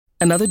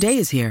Another day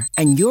is here,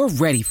 and you're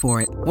ready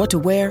for it. What to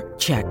wear?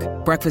 Check.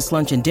 Breakfast,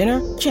 lunch, and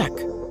dinner? Check.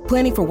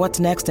 Planning for what's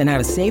next and how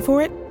to save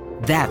for it?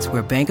 That's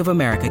where Bank of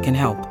America can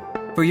help.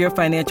 For your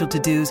financial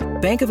to-dos,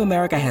 Bank of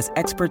America has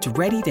experts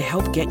ready to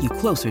help get you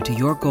closer to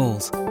your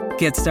goals.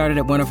 Get started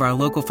at one of our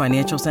local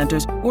financial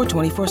centers or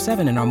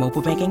 24/7 in our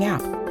mobile banking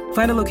app.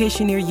 Find a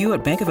location near you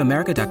at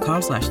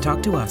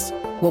bankofamerica.com/talktous.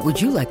 What would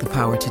you like the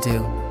power to do?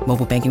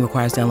 Mobile banking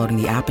requires downloading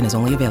the app and is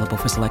only available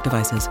for select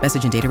devices.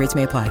 Message and data rates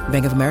may apply.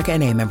 Bank of America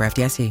N.A., member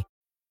FDIC.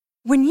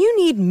 When you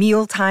need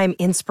mealtime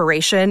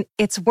inspiration,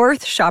 it's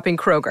worth shopping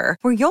Kroger,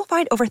 where you'll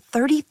find over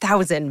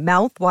 30,000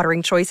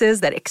 mouth-watering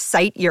choices that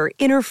excite your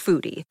inner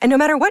foodie. And no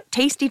matter what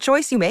tasty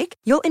choice you make,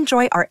 you'll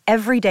enjoy our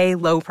everyday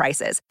low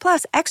prices,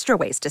 plus extra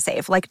ways to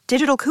save, like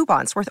digital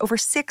coupons worth over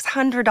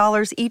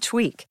 $600 each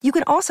week. You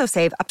can also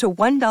save up to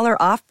 $1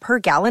 off per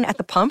gallon at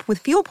the pump with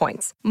fuel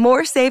points.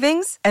 More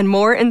savings and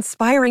more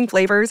inspiring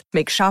flavors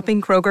make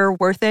shopping Kroger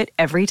worth it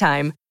every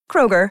time.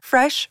 Kroger,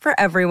 fresh for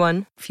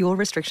everyone. Fuel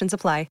restrictions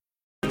apply.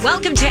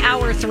 Welcome to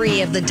Hour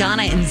 3 of the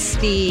Donna and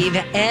Steve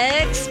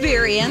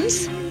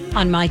Experience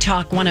on My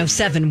Talk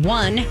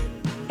 107.1,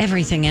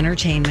 Everything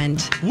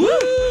Entertainment. Woo!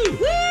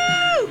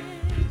 Woo!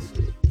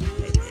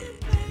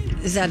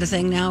 Is that a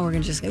thing now? We're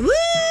going to just go, woo,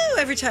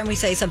 every time we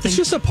say something. It's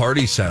just a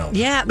party sound.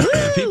 Yeah. Woo!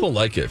 People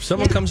like it. If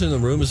someone comes in the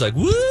room, it's like,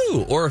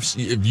 woo! Or if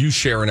you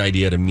share an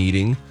idea at a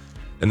meeting,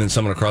 and then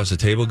someone across the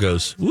table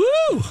goes, woo!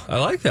 I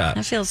like that.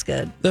 That feels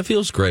good. That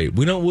feels great.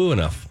 We don't woo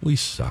enough. We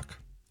suck.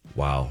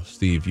 Wow,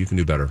 Steve, you can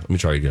do better. Let me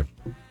try again.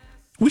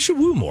 We should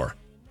woo more.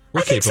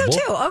 We're capable. I think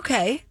so, too.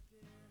 Okay.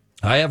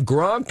 I have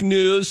Gronk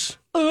news.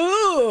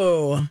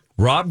 Ooh.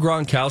 Rob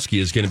Gronkowski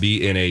is going to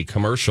be in a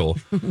commercial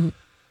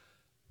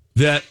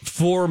that,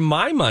 for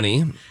my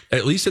money,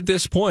 at least at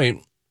this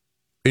point,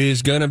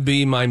 is going to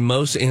be my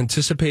most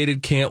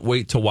anticipated can't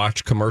wait to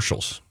watch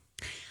commercials.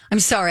 I'm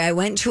sorry. I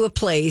went to a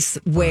place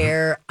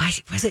where,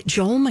 was it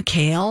Joel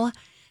McHale?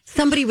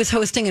 Somebody was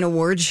hosting an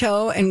award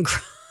show, and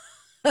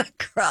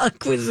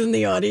Gronk was in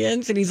the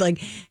audience, and he's like,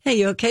 hey,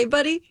 you okay,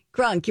 buddy?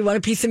 Gronk, you want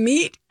a piece of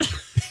meat?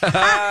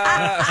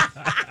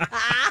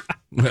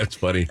 That's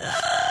funny.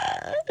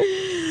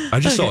 I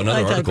just saw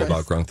another article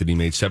about Gronk that he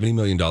made $70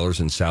 million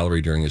in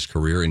salary during his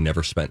career and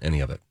never spent any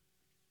of it.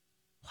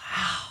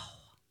 Wow.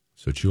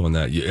 So chew on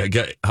that.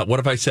 What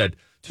if I said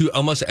to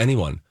almost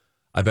anyone,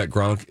 I bet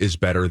Gronk is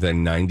better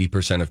than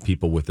 90% of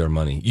people with their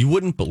money? You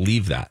wouldn't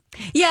believe that.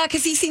 Yeah,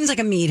 because he seems like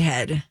a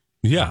meathead.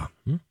 Yeah.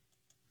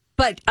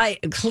 But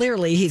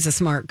clearly he's a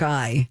smart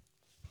guy.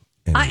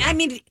 Anyway. I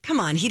mean, come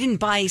on. He didn't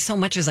buy so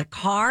much as a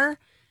car,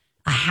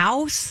 a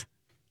house.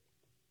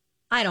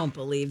 I don't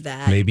believe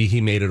that. Maybe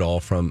he made it all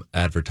from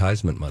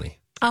advertisement money.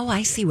 Oh,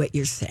 I see what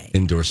you're saying.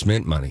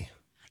 Endorsement money.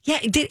 Yeah.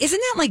 Isn't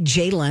that like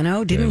Jay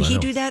Leno? Didn't he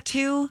do that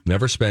too?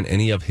 Never spent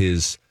any of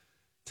his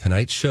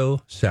Tonight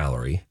Show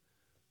salary.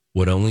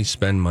 Would only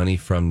spend money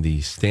from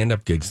the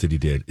stand-up gigs that he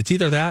did. It's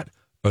either that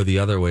or the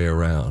other way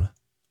around.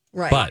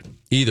 Right. But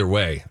either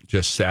way,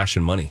 just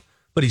stashing money.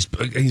 But he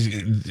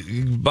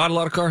bought a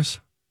lot of cars.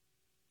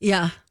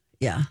 Yeah,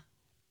 yeah.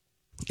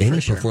 And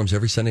he performs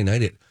every Sunday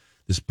night at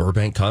this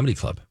Burbank Comedy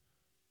Club.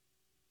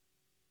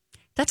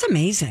 That's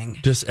amazing.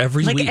 Just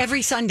every week. Like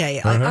every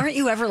Sunday. Aren't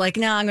you ever like,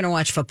 I'm going to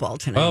watch football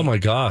tonight? Oh, my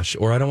gosh.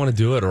 Or I don't want to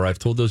do it. Or I've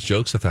told those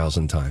jokes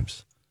 1,000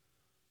 times.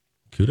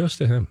 Kudos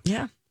to him.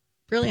 Yeah.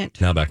 Brilliant.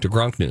 Now back to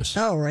Gronk news.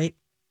 Oh, right.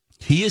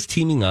 He is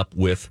teaming up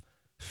with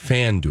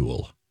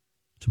FanDuel.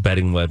 It's a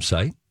betting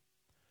website.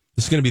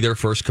 This is going to be their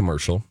first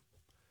commercial.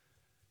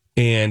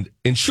 And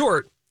in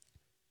short,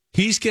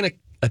 he's going to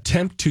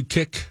attempt to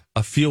kick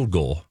a field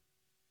goal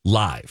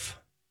live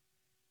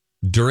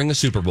during a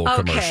Super Bowl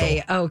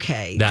commercial.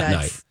 Okay. That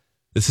night.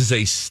 This is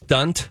a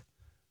stunt,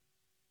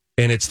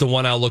 and it's the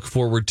one I'll look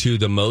forward to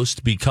the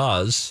most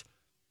because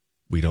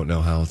we don't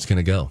know how it's going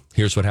to go.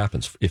 Here's what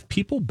happens. If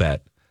people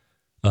bet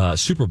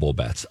Super Bowl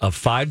bets of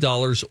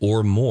 $5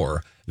 or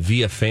more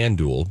via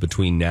FanDuel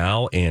between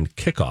now and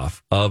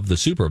kickoff of the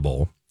Super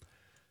Bowl,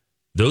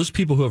 those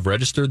people who have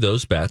registered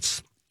those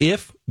bets,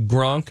 if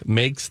Gronk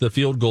makes the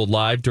field goal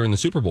live during the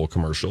Super Bowl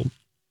commercial,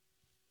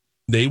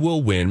 they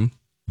will win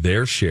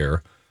their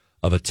share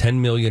of a $10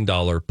 million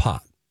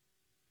pot.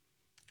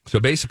 So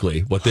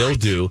basically, what they'll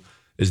do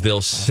is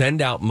they'll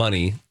send out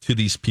money to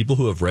these people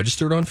who have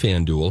registered on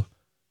FanDuel,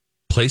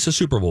 place a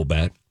Super Bowl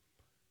bet.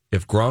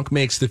 If Gronk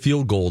makes the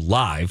field goal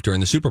live during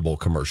the Super Bowl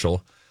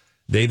commercial,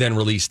 they then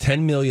release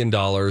 $10 million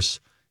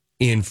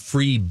in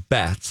free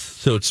bets.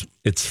 So it's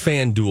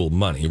FanDuel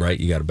money, right?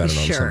 You got to bet it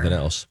on something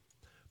else.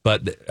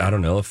 But I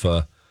don't know if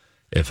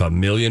a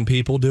million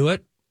people do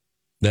it,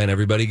 then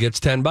everybody gets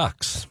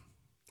 $10.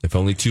 If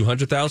only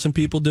 200,000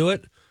 people do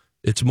it,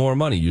 it's more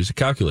money. Use a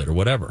calculator,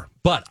 whatever.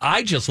 But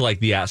I just like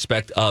the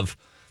aspect of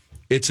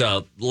it's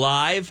a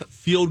live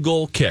field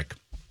goal kick,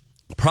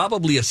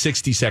 probably a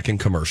 60-second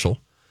commercial,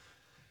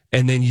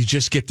 and then you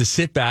just get to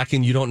sit back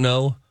and you don't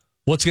know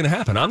what's going to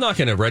happen. I'm not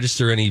going to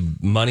register any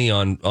money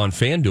on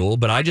FanDuel,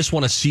 but I just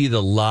want to see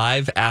the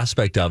live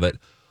aspect of it.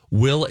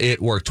 Will it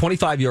work?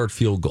 25-yard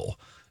field goal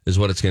is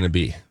what it's going to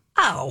be.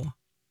 Oh,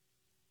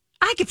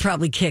 I could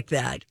probably kick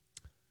that.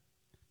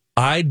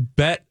 I'd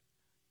bet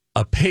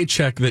a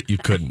paycheck that you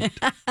couldn't.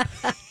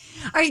 All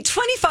right,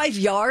 25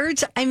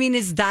 yards. I mean,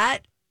 is that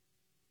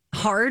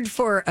hard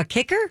for a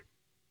kicker?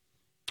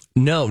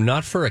 No,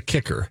 not for a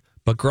kicker,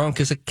 but Gronk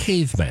is a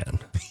caveman.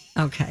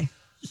 Okay.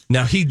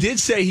 Now, he did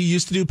say he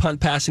used to do punt,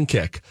 pass, and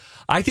kick.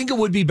 I think it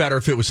would be better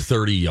if it was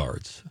 30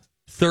 yards.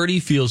 30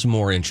 feels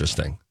more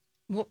interesting.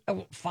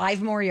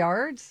 5 more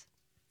yards?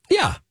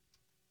 Yeah.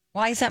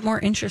 Why is that more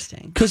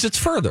interesting? Because it's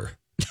further.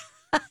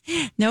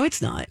 No,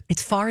 it's not.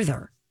 It's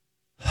farther.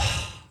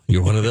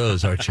 You're one of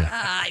those, aren't you?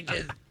 I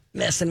just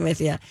messing with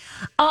you.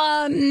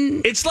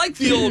 It's like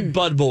the old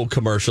Bud Bowl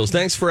commercials.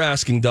 Thanks for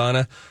asking,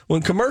 Donna.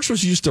 When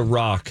commercials used to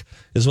rock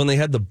is when they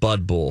had the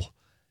Bud Bowl.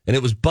 And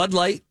it was Bud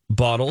Light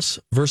bottles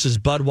versus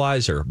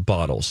Budweiser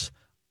bottles.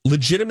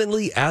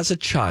 Legitimately, as a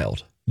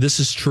child, this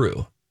is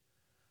true.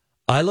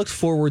 I looked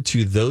forward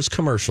to those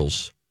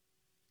commercials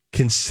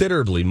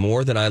considerably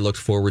more than I looked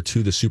forward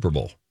to the Super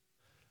Bowl.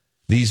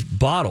 These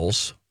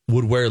bottles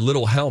would wear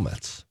little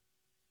helmets.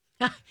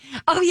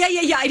 Oh,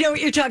 yeah. I know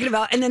what you're talking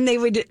about. And then they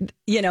would,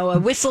 a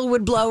whistle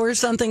would blow or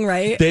something,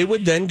 right? They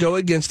would then go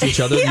against each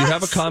other. Yes. You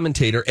have a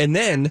commentator. And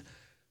then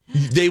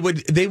they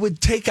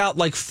would take out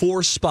like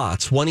 4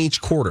 spots, one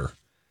each quarter.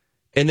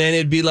 And then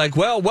it'd be like,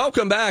 well,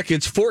 welcome back.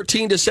 It's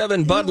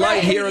 14-7 Bud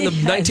Light here in the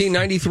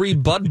 1993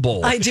 Bud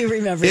Bowl. I do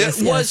remember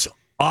this. It was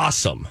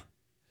awesome.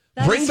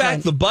 That Bring was back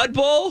fun. the Bud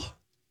Bowl.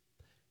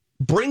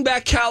 Bring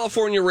back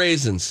California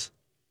raisins.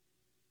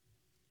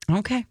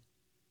 Okay.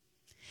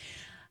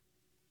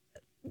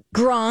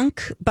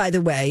 Gronk, by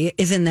the way,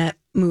 is in that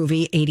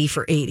movie 80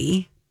 for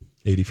 80.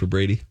 80 for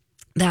Brady.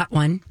 That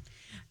one.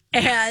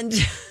 And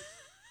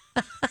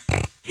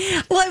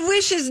well, I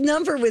wish his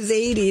number was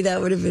 80.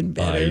 That would have been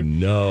better. I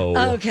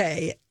know.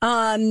 Okay.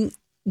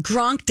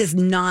 Gronk does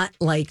not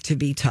like to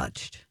be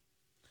touched.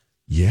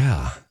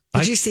 Yeah.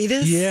 Did you see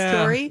this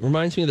story?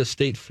 Reminds me of the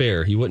state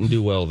fair. He wouldn't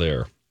do well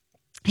there.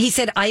 He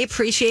said, I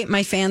appreciate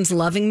my fans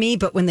loving me,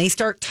 but when they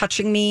start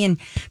touching me and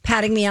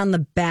patting me on the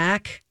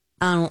back,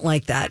 I don't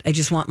like that. I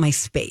just want my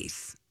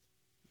space.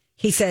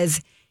 He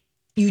says,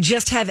 you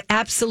just have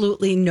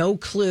absolutely no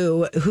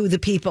clue who the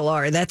people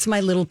are. That's my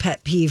little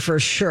pet peeve for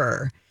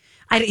sure.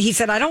 He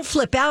said, I don't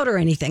flip out or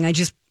anything. I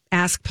just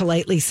ask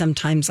politely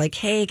sometimes, like,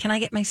 hey, can I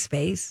get my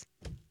space?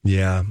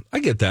 Yeah, I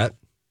get that.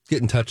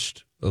 Getting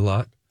touched a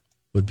lot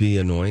would be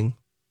annoying.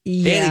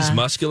 Yeah. And he's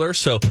muscular,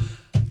 so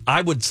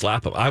I would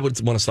slap him. I would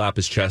want to slap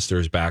his chest or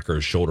his back or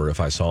his shoulder if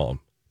I saw him.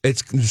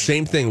 It's the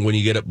same thing when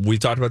you get we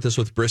talked about this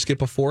with brisket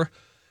before.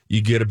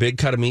 You get a big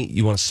cut of meat,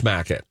 you want to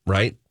smack it,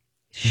 right?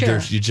 Sure.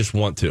 You just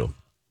want to.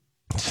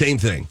 Same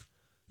thing.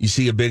 You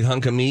see a big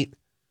hunk of meat.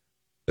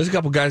 There's a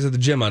couple guys at the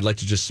gym I'd like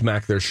to just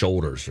smack their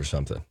shoulders or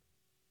something.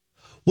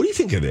 What do you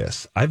think of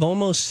this? I've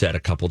almost said a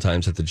couple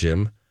times at the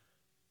gym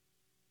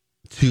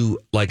to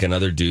like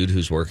another dude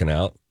who's working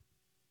out,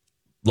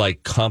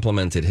 like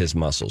complimented his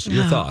muscles.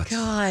 Your thoughts?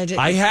 God.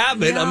 I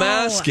haven't. No. I'm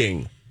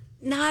asking.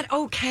 Not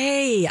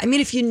okay. I mean,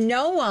 if you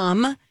know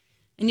him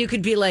and you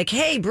could be like,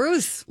 hey,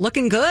 Bruce,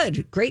 looking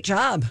good. Great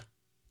job.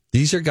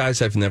 These are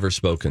guys I've never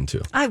spoken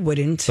to, I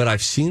wouldn't. but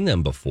I've seen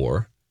them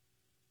before.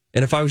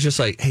 And if I was just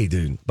like, hey,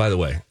 dude, by the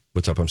way,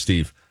 what's up? I'm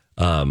Steve.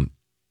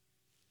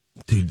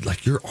 Dude,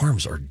 like your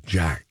arms are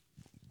jacked.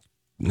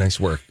 Nice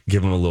work.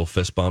 Give him a little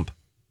fist bump.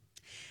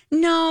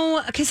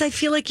 No, because I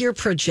feel like you're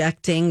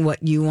projecting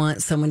what you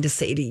want someone to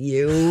say to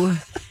you.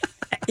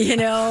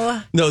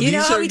 No, you these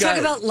know how are we guys- talk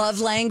about love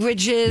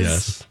languages?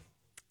 Yes.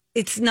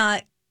 It's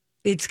not,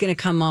 it's going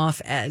to come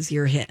off as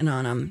you're hitting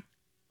on them.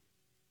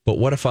 But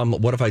what if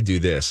I do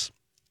this?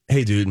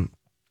 Hey, dude,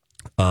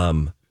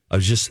 I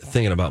was just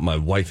thinking about my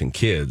wife and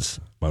kids,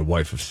 my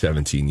wife of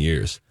 17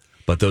 years,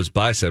 but those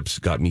biceps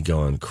got me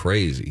going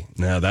crazy.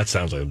 Now that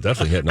sounds like I'm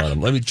definitely hitting on them.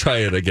 Let me try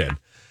it again.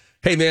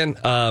 Hey, man,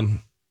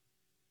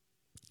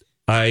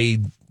 I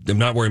am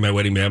not wearing my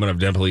wedding band, but I'm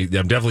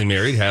definitely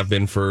married, have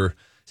been for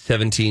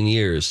 17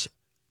 years.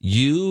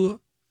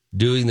 You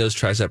doing those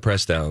tricep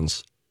press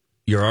downs,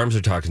 your arms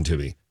are talking to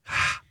me.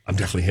 I'm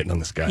definitely hitting on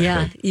this guy.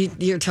 Yeah,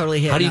 you're totally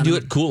hitting How do you on do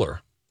him. it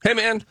cooler? Hey,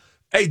 man.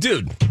 Hey,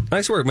 dude.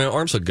 Nice work, man.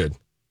 Arms look good.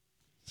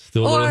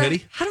 Still a little Or,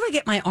 hitty? how do I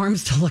get my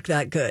arms to look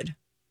that good?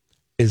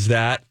 Is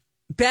that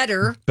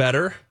Better.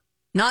 better?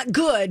 Not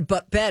good,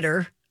 but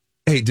better.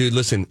 Hey, dude,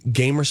 listen.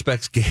 Game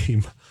respects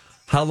game.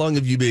 How long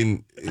have you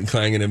been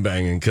clanging and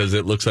banging? Because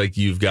it looks like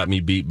you've got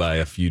me beat by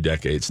a few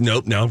decades.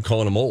 Nope. Now I'm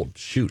calling him old.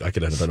 Shoot, I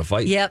could end up in a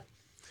fight. Yep.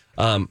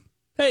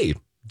 Hey,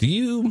 do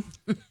you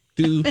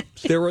do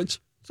steroids?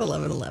 It's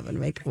 11:11.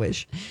 Make a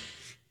wish.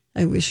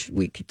 I wish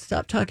we could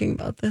stop talking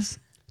about this.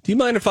 Do you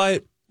mind if I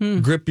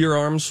grip your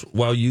arms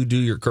while you do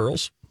your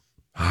curls?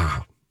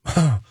 I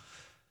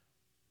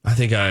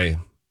think I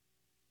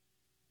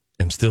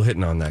am still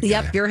hitting on that guy.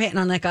 Yep, you're hitting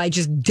on that guy.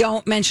 Just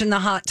don't mention the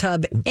hot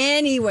tub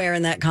anywhere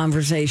in that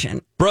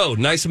conversation. Bro,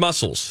 nice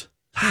muscles.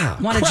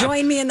 Want to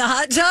join me in the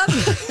hot tub?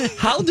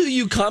 How do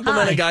you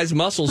compliment Hi. a guy's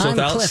muscles I'm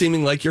without Cliff.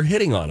 seeming like you're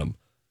hitting on him?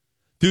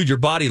 Dude, your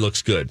body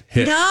looks good.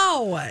 Hit.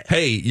 No.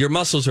 Hey, your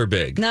muscles are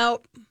big.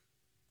 No.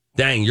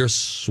 Dang, you're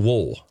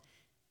swole.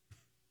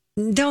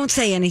 Don't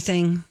say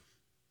anything.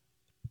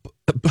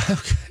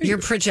 You're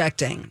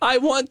projecting. I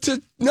want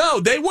to. No,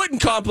 they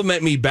wouldn't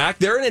compliment me back.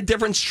 They're in a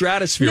different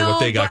stratosphere. What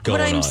they got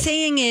going on. What I'm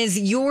saying is,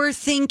 you're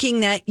thinking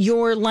that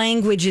your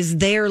language is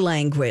their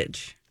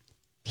language.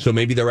 So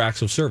maybe they're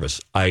acts of service.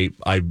 I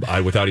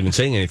without even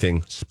saying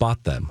anything,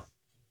 spot them.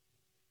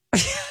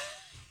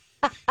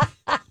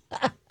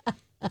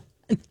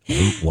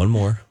 One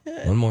more.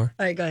 All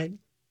right, go ahead.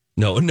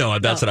 No,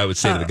 that's what I would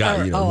say to the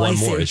guy. One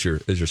more is your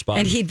spot.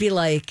 And he'd be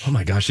like, "Oh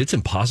my gosh, it's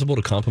impossible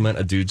to compliment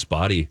a dude's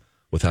body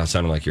without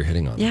sounding like you're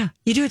hitting on them." Yeah,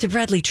 you do it to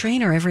Bradley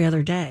Traynor every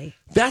other day.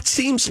 That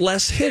seems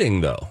less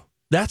hitting, though.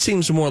 That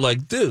seems more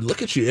like, dude,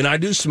 look at you. And I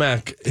do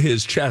smack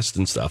his chest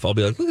and stuff. I'll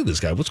be like, look at this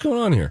guy. What's going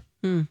on here?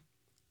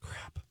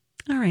 Crap.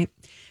 All right.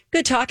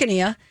 Good talking to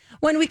you.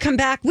 When we come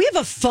back, we have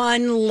a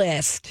fun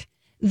list.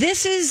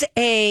 This is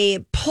a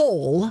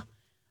poll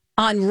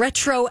on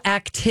retro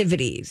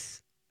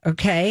activities.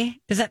 Okay?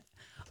 Does that...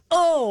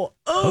 Oh,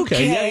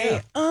 okay.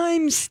 Yeah.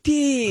 I'm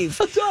Steve.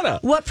 Donna.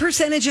 What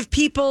percentage of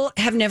people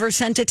have never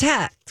sent a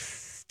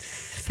text?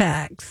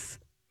 Facts.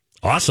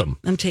 Awesome.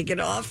 I'm taking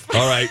off.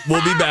 All right.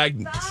 We'll be back.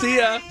 See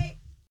ya.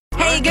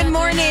 Hey, good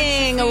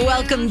morning.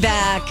 Welcome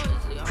back.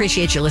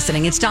 Appreciate you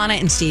listening. It's Donna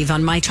and Steve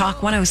on My Talk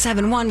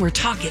 107.1, where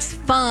talk is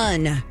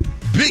fun.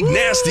 Big,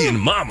 nasty, and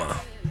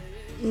mama.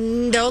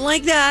 Don't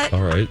like that.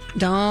 All right.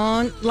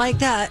 Don't like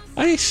that.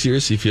 I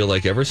seriously feel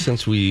like ever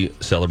since we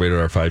celebrated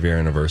our 5-year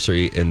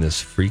anniversary and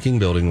this freaking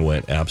building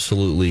went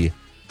absolutely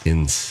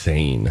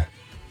insane.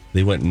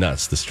 They went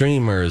nuts. The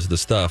streamers, the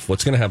stuff.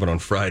 What's going to happen on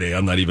Friday,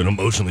 I'm not even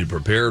emotionally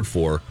prepared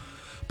for.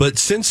 But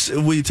since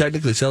we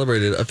technically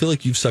celebrated, I feel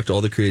like you've sucked all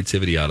the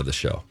creativity out of the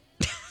show.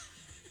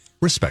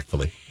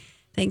 Respectfully.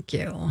 Thank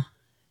you.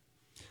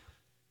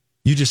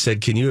 You just said,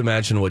 can you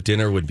imagine what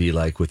dinner would be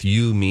like with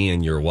you, me,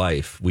 and your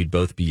wife? We'd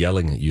both be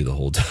yelling at you the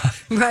whole time.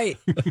 Right.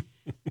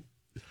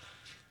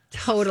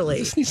 Totally. I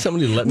just need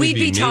somebody to let me We'd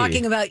be me.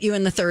 talking about you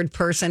in the third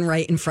person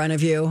right in front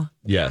of you.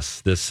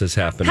 Yes, this has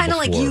happened Kind of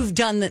before. like you've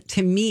done that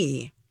to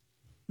me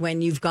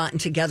when you've gotten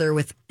together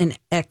with an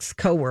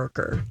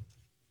ex-coworker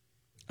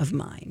of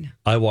mine.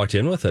 I walked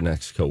in with an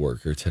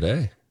ex-coworker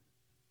today.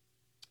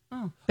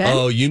 Oh, Ben?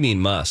 Oh, you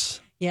mean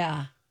Mus?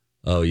 Yeah.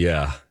 Oh,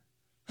 yeah.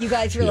 You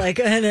guys were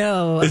like, I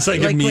know. It's like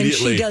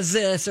immediately. when she does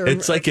this. Or,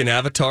 it's like in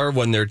Avatar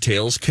when their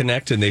tails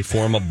connect and they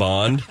form a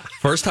bond.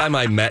 First time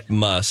I met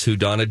Mus, who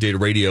Donna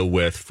did radio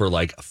with for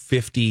like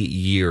 50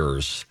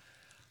 years,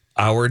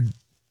 our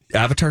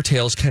Avatar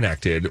tails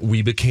connected.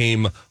 We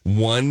became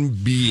one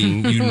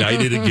being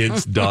united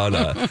against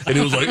Donna. And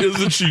it was like,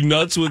 isn't she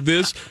nuts with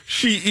this?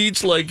 She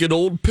eats like an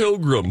old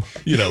pilgrim.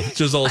 You know,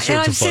 just all sorts and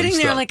I'm of fun sitting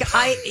there stuff.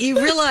 like,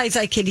 you realize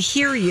I could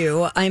hear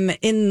you. I'm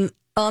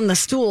on the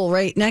stool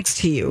right next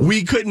to you.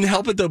 We couldn't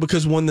help it, though,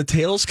 because when the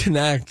tails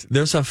connect,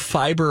 there's a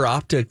fiber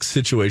optic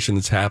situation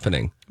that's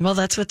happening. Well,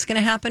 that's what's going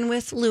to happen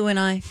with Lou and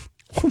I.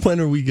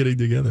 When are we getting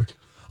together?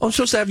 Oh, I'm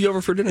supposed to have you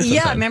over for dinner sometime.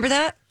 Yeah, remember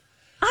that?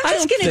 I'm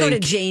just going to go to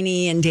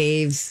Janie and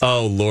Dave's.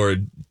 Oh,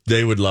 Lord.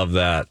 They would love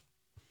that.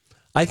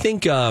 I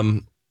think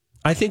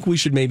we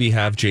should maybe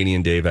have Janie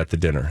and Dave at the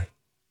dinner.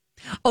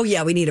 Oh,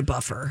 yeah, we need a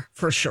buffer,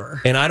 for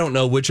sure. And I don't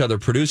know which other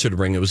producer to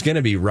bring. It was going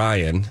to be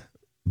Ryan,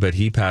 but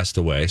he passed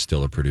away,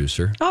 still a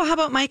producer. Oh, how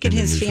about Mike and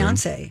his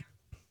fiance?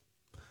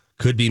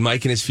 Could be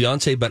Mike and his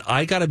fiance, but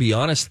I got to be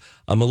honest,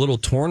 I'm a little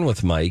torn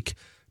with Mike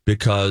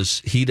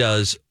because he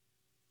does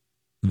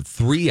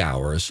 3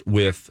 hours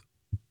with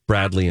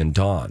Bradley and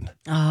Dawn.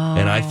 Oh.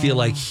 And I feel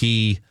like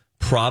he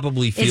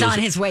probably feels... Is on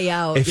his way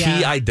out. If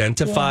he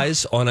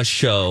identifies on a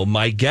show,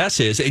 my guess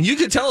is, and you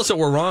can tell us that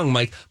we're wrong,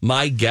 Mike,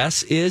 my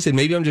guess is, and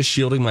maybe I'm just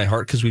shielding my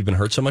heart because we've been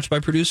hurt so much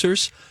by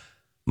producers,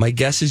 my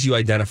guess is you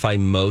identify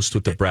most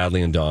with the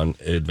Bradley and Dawn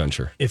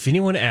adventure. If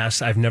anyone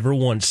asks, I've never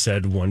once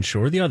said one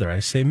show or the other. I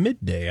say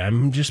midday.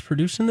 I'm just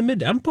producing the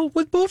midday. I'm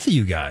with both of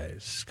you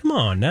guys. Come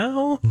on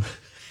now.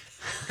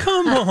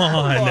 Come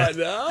on.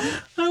 Now.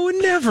 I would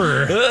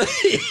never.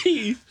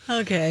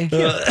 Okay.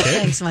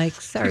 Thanks, Mike.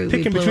 Sorry, we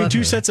Picking blew between up.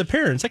 two sets of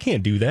parents. I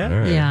can't do that.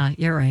 Right. Yeah,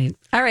 you're right.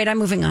 All right, I'm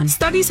moving on.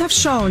 Studies have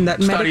shown that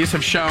the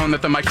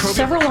microbial...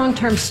 Several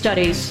long-term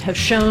studies have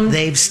shown...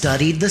 They've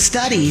studied the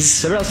studies.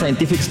 Several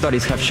scientific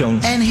studies have shown...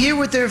 And here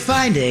with their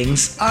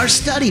findings are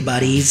study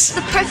buddies,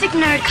 the perfect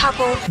nerd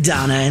couple,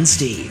 Donna and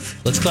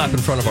Steve. Let's clap in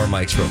front of our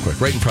mics real quick,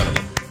 right in front of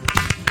them.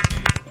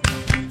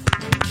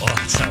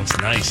 Oh, it sounds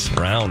nice,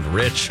 round,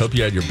 rich. Hope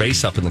you had your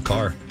bass up in the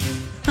car.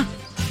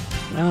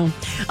 No.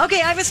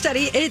 Okay, I have a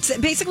study. It's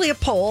basically a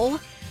poll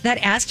that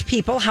asked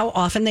people how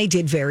often they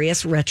did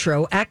various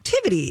retro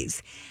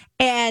activities.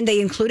 And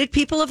they included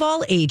people of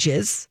all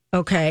ages.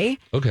 Okay.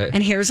 Okay.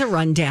 And here's a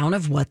rundown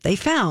of what they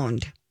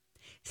found.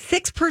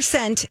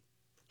 6%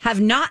 have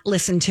not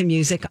listened to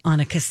music on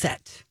a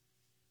cassette.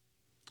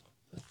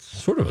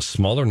 Sort of a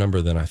smaller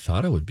number than I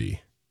thought it would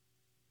be.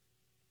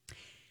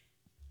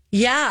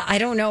 Yeah, I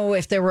don't know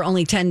if there were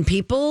only 10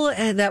 people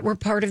that were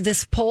part of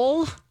this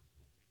poll.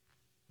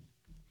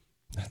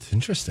 That's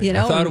interesting. You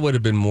know, I thought it would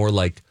have been more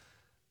like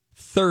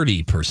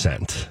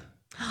 30%.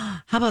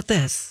 How about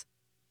this?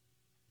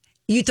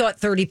 You thought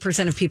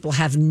 30% of people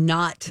have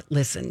not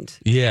listened.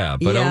 Yeah,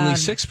 but Yeah. only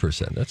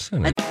 6%. That's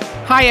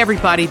Hi,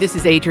 everybody. This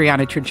is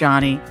Adriana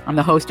Trajani. I'm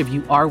the host of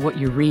You Are What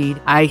You Read.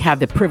 I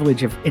have the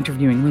privilege of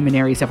interviewing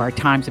luminaries of our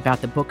times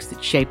about the books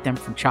that shaped them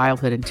from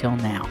childhood until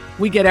now.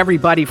 We get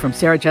everybody from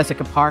Sarah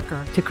Jessica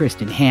Parker to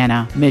Kristen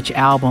Hanna, Mitch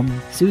Albom,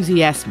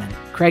 Susie Essman,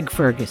 Craig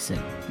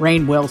Ferguson,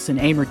 Rainn Wilson,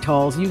 Amor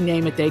Tolls, you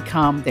name it, they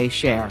come, they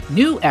share.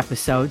 New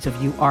episodes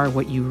of You Are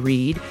What You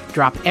Read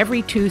drop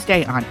every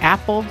Tuesday on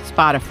Apple,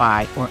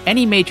 Spotify, or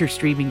any major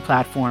streaming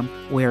platform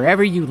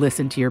wherever you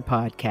listen to your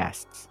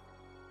podcasts.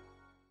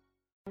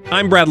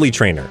 I'm Bradley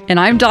Trainer. And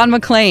I'm Don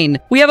McClain.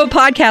 We have a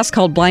podcast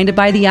called Blinded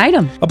by the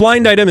Item. A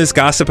blind item is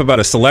gossip about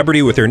a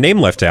celebrity with their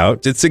name left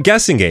out. It's a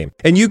guessing game,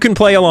 and you can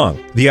play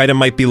along. The item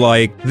might be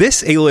like,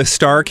 this A-list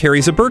star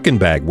carries a Birkin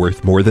bag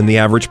worth more than the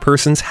average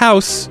person's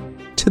house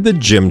to the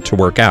gym to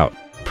work out.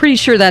 Pretty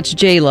sure that's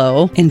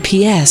J-Lo. And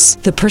P.S.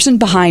 the person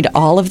behind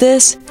all of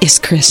this is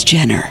Kris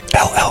Jenner,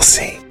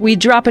 LLC. We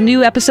drop a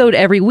new episode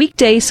every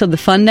weekday so the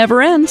fun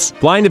never ends.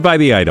 Blinded by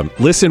the Item.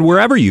 Listen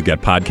wherever you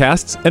get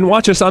podcasts and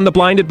watch us on the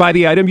Blinded by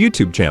the Item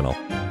YouTube channel.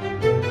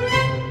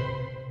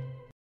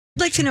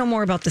 I'd like to know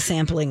more about the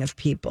sampling of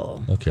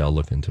people. Okay, I'll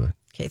look into it.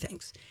 Okay,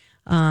 thanks.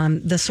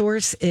 The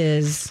source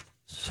is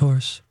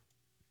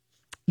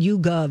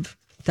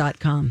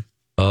YouGov.com.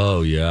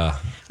 Oh, yeah.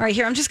 All right,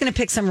 here, I'm just going to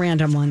pick some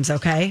random ones,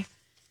 okay?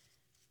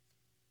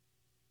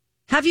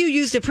 Have you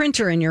used a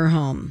printer in your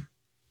home?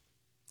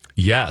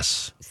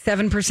 Yes.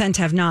 7%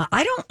 have not.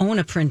 I don't own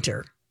a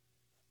printer.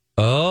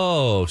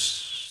 Oh,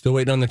 still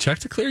waiting on the check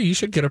to clear? You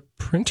should get a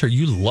printer.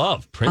 You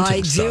love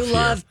printing stuff. I do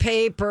love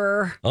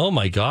paper. Oh,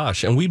 my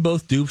gosh. And we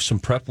both do some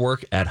prep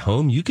work at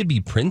home. You could be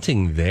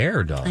printing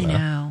there, Donna. I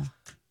know.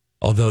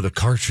 Although the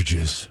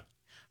cartridges.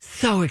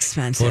 So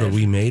expensive. What, are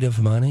we made of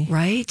money?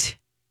 Right?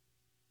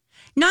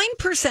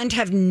 9%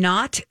 have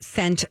not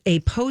sent a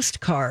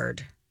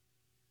postcard.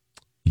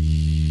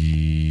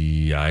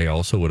 Yeah, I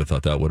also would have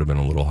thought that would have been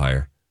a little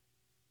higher.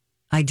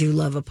 I do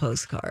love a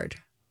postcard.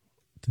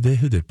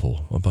 Who'd they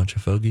pull? A bunch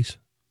of fogies?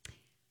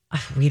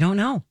 We don't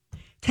know.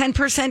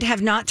 10%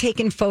 have not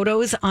taken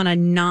photos on a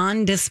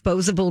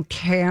non-disposable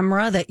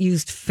camera that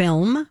used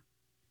film.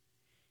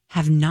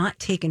 Have not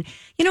taken.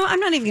 You know, I'm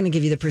not even going to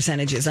give you the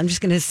percentages. I'm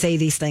just going to say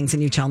these things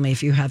and you tell me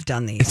if you have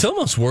done these. It's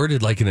almost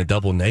worded like in a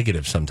double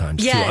negative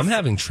sometimes, yes. too. I'm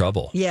having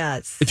trouble.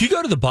 Yes. If you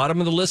go to the bottom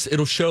of the list,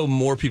 it'll show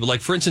more people.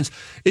 Like, for instance,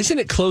 isn't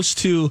it close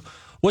to,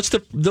 what's the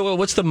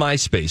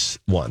MySpace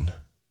one?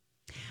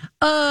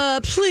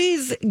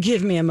 Please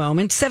give me a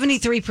moment.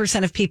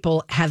 73% of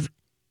people have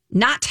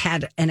not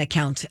had an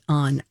account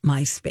on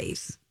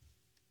MySpace.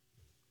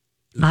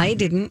 I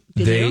didn't.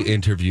 Did they you?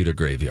 interviewed a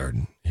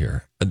graveyard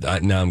here.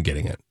 Now I'm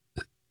getting it.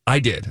 I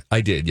did.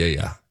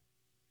 Yeah.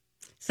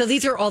 So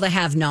these are all the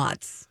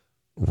have-nots.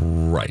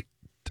 Right.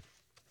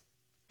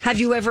 Have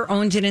you ever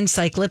owned an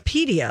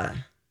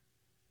encyclopedia?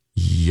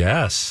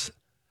 Yes.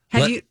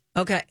 Have you?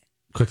 Okay.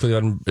 Quickly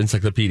on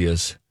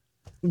encyclopedias.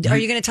 Are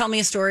you going to tell me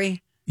a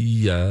story?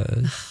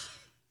 Yes.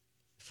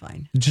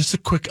 Fine. Just a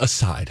quick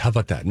aside. How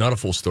about that? Not a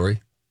full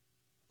story.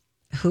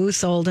 Who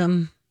sold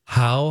them?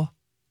 How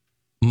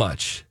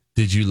much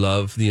did you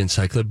love the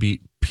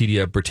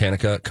Encyclopedia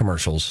Britannica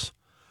commercials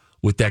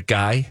with that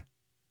guy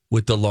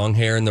with the long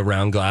hair and the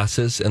round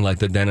glasses and like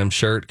the denim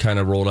shirt, kind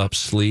of rolled up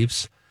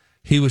sleeves?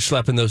 He was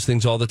schlepping those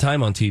things all the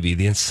time on TV.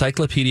 The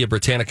Encyclopedia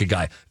Britannica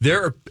guy.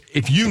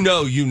 If you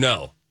know, you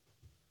know.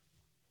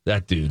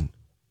 That dude.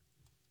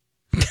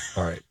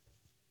 All right.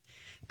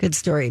 Good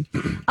story.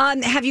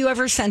 Have you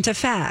ever sent a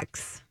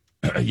fax?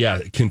 Yeah,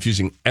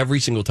 confusing every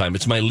single time.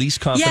 It's my least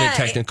confident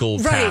technical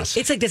task.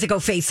 It's like, does it go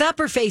face up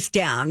or face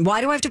down?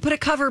 Why do I have to put a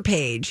cover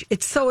page?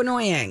 It's so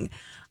annoying.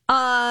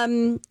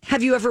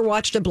 Have you ever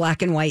watched a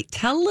black and white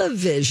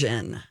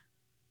television?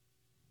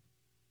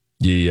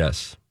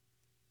 Yes.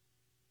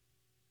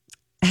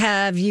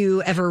 Have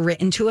you ever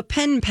written to a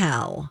pen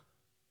pal?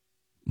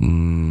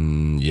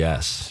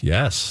 Yes.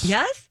 Yes.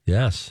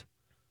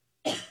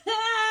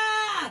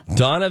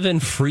 Donovan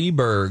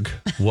Freeberg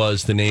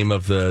was the name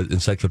of the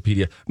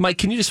encyclopedia. Mike,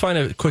 can you just find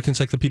a quick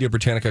Encyclopedia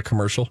Britannica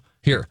commercial?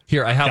 Here,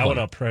 I have one.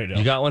 Up right now.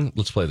 You got one?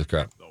 Let's play this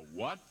crap. The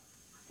what?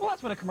 Well,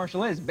 that's what a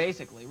commercial is,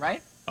 basically,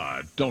 right?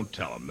 Don't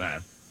tell him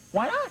that.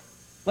 Why not?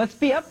 Let's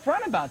be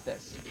upfront about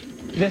this.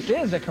 This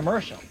is a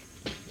commercial.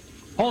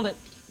 Hold it.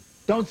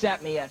 Don't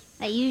zap me yet.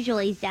 I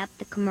usually zap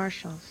the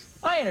commercials.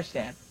 I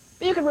understand.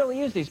 But you could really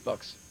use these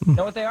books.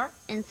 Know what they are?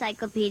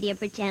 Encyclopedia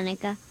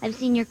Britannica. I've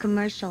seen your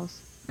commercials.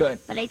 Good.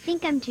 But I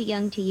think I'm too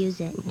young to use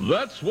it.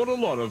 That's what a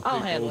lot of people... I'll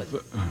handle it.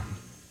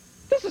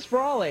 This is for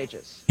all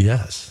ages.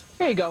 Yes.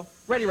 Here you go.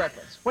 Ready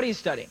reference. What are you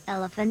studying?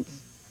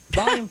 Elephants.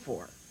 Volume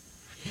 4.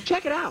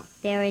 Check it out.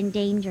 They're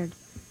endangered.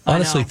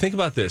 Honestly, think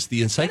about this.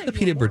 The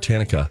Encyclopedia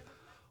Britannica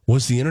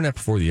was the internet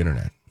before the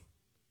internet.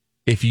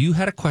 If you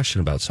had a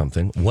question about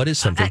something, what is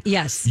something?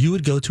 Yes. You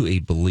would go to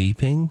a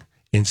bleeping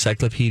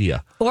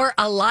encyclopedia. Or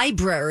a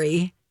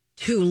library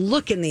to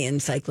look in the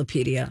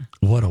encyclopedia.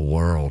 What a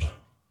world.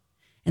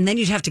 And then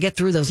you'd have to get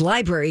through those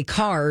library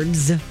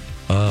cards.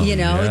 Oh,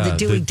 the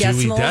Dewey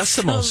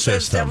Decimal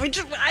System. Which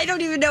I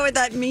don't even know what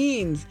that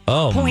means.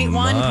 Oh, 0.1,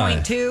 my.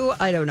 0.2,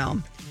 I don't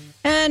know.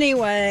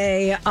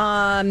 Anyway,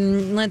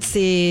 let's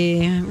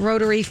see.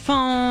 Rotary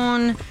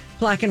phone,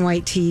 black and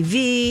white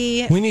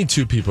TV. We need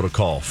 2 people to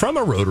call from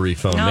a rotary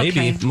phone, Okay.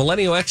 maybe.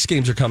 Millennial X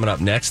games are coming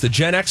up next. The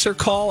Gen Xer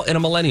call and a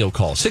Millennial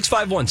call.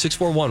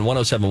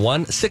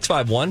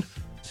 651-641-1071.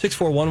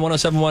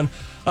 651-641-1071.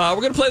 We're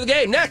going to play the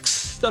game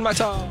next on My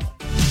Talk.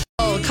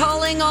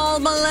 Calling all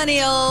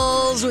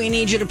millennials. We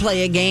need you to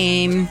play a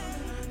game.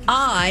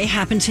 I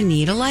happen to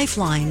need a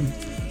lifeline.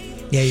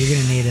 Yeah, you're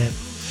going to need it.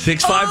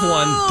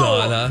 651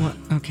 Donna.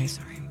 Okay,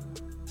 sorry.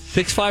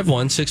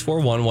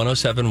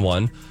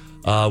 651-641-1071.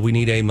 We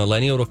need a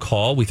millennial to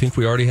call. We think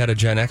we already had a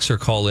Gen Xer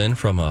call in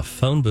from a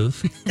phone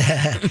booth.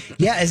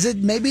 Yeah, is it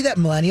maybe that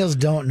millennials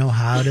don't know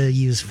how to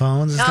use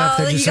phones and stuff?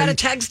 Oh, They're you just got to like,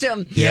 text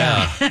them.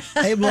 Yeah.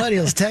 hey,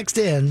 millennials, text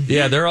in.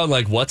 Yeah, they're on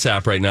like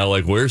WhatsApp right now.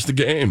 Like, where's the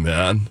game,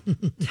 man?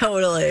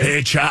 Totally.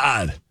 Hey,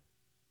 Chad.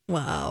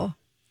 Wow.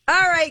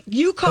 All right,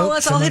 you call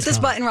us. I'll hit this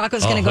button.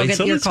 Rocco's going to go wait,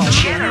 get your call.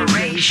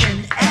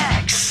 Generation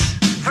X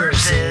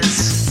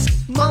versus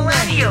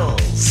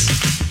millennials.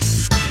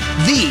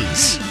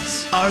 These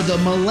are the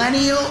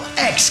Millennial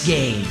X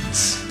Games.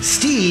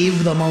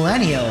 Steve, the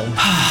millennial,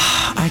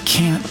 I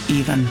can't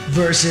even.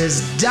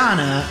 versus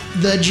Donna,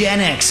 the Gen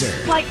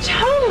Xer. Like,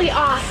 totally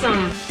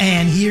awesome.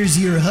 And here's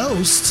your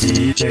host,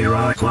 DJ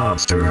Rock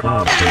Lobster.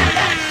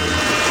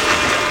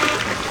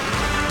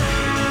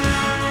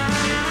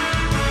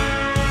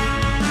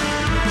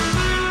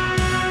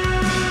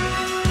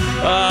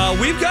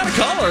 We've got a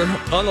caller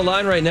on the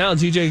line right now.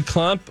 DJ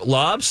Clump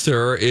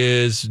Lobster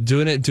is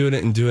doing it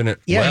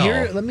Yeah, well.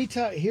 here, let me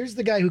tell. Here's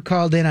the guy who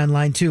called in on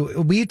line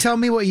 2. Will you tell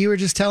me what you were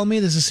just telling me?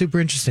 This is super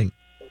interesting.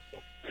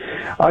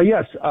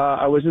 Yes,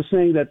 I was just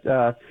saying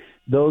that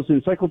those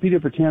Encyclopedia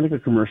Britannica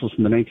commercials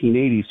from the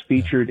 1980s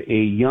featured a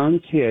young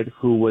kid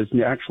who was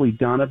actually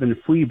Donovan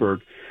Freeberg.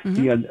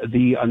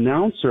 The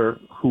announcer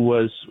who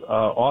was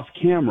off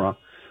camera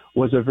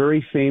was a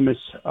very famous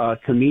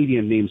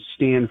comedian named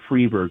Stan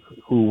Freeberg,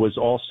 who was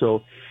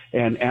also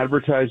an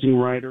advertising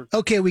writer.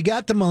 Okay, we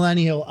got the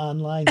millennial on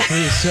line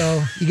 3,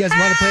 so you guys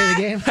want to play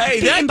the game? Hey,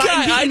 that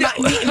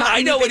guy,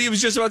 I know what he was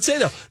just about to say,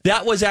 though.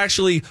 That was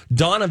actually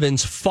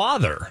Donovan's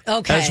father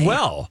as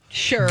well.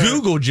 Sure.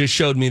 Google just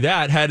showed me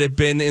that. Had it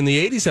been in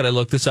the 80s that I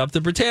looked this up,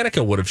 the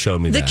Britannica would have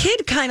shown me The that.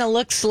 kid kind of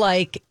looks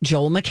like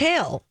Joel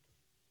McHale.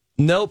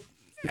 Nope.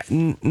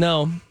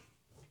 No.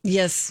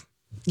 Yes.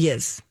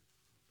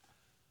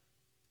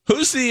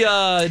 Who's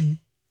the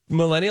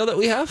millennial that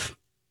we have?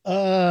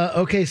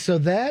 Okay, so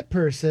that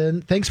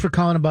person, thanks for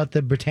calling about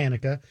the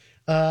Britannica.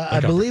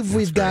 I believe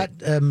we've got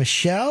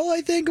Michelle,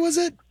 I think, was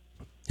it?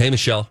 Hey,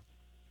 Michelle.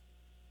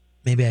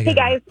 Maybe I got Hey,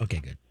 guys. Okay,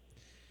 good.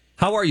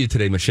 How are you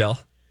today, Michelle?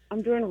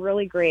 I'm doing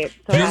really great.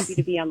 So happy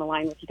to be on the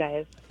line with you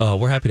guys. Oh,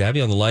 we're happy to have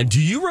you on the line.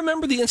 Do you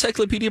remember the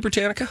Encyclopedia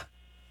Britannica?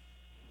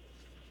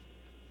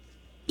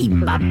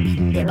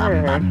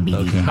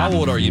 Okay. How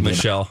old are you,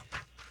 Michelle?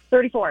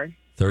 34.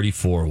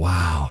 34.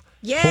 Wow.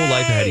 Yay! Whole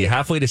life ahead of you.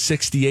 Halfway to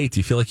 68. Do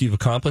you feel like you've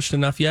accomplished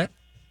enough yet?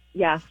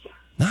 Yes.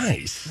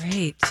 Nice.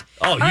 Great.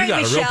 Oh, you All right,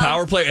 got a real Michelle.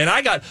 power player. And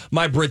I got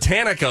my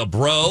Britannica,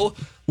 bro.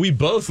 We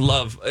both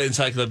love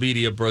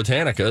Encyclopedia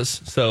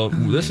Britannicas. So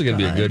this is going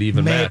to be a good,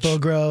 even match. Maple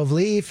Grove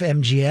Leaf,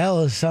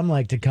 MGL, as some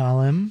like to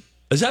call him.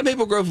 Is that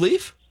Maple Grove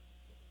Leaf?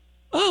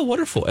 Oh,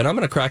 wonderful. And I'm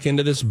going to crack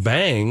into this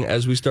bang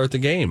as we start the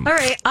game. All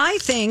right, I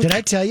think... Did I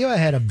tell you I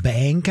had a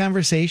Bang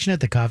conversation at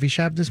the coffee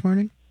shop this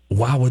morning?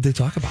 Wow, what'd they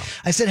talk about?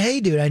 I said, hey,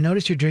 dude, I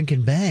noticed you're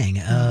drinking Bang.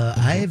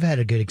 I've had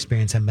a good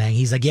experience on Bang.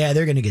 He's like, yeah,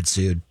 they're going to get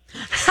sued.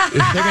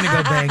 They're going to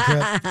go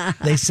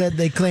bankrupt.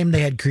 They claimed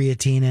they had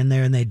creatine in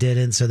there and they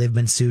didn't, so they've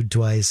been sued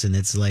twice and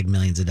it's like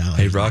millions of dollars.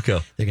 Hey, Rocco.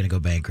 They're going to go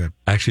bankrupt.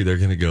 Actually, they're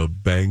going to go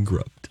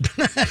bankrupt.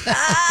 That's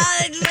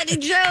a funny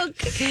joke.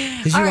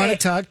 Did you want to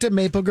talk to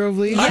Maple Grove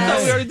Leaf? I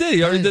thought we already did.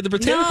 You already did the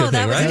Britannica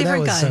thing, right? That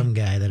was some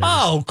guy that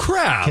Oh,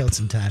 crap. killed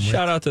some time with.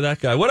 Shout out to that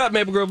guy. What up,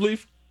 Maple Grove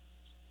Leaf?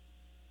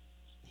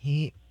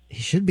 He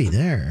should be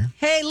there.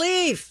 Hey,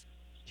 Leaf.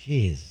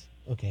 Jeez.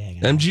 Okay, hang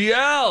on.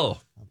 MGL.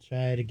 I'll try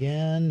it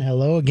again.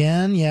 Hello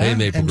again. Yeah. Hey,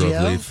 Maple Grove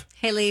MGL? Leaf.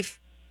 Hey, Leaf.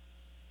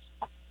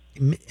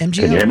 MGL. Can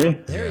you hear me?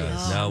 There he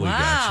is. Now we got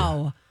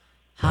Wow.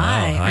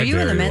 Hi. Hi, Are you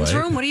in the Barry men's White.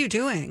 room? What are you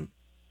doing?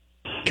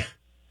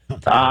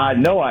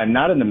 No, I'm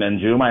not in the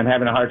men's room. I'm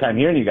having a hard time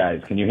hearing you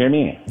guys. Can you hear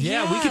me?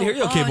 Yeah, we can hear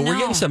you okay, but we're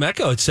getting some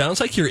echo. It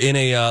sounds like you're in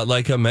a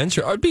like a men's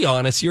room. I'd be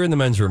honest, you're in the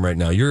men's room right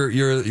now. You're Are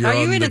you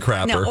on in the a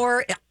crapper. no,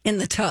 or in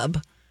the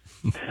tub?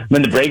 I'm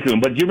in the break room.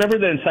 But do you remember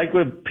the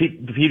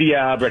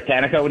Encyclopedia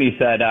Britannica when he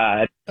said...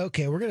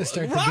 Okay, we're going to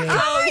start the game. Oh,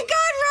 my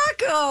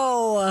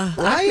God,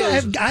 Rocco.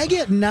 I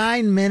get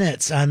 9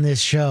 minutes on this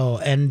show,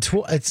 and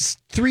it's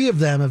 3 of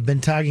them have been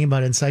talking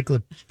about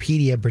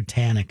Encyclopedia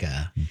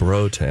Britannica.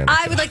 Brotanica.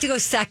 I would like to go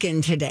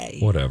second today.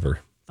 Whatever.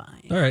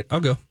 Fine. All right,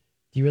 I'll go.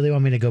 Do you really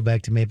want me to go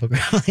back to Maple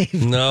Grove Leaf?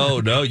 No,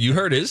 you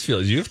hurt his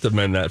feelings. You have to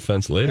mend that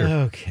fence later.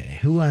 Okay,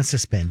 who wants to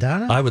spin?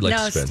 Donna? I would like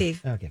No, to spin.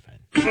 Steve. Okay, fine.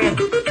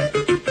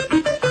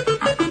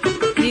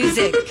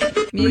 Music.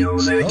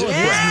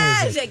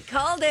 Yes, I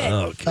called it.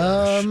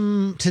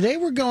 Oh, today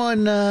we're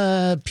going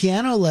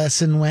Piano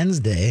Lesson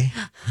Wednesday.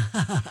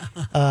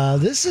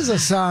 This is a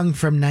song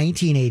from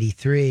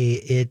 1983.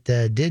 It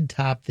did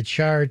top the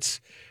charts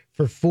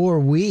for 4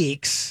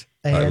 weeks.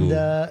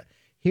 And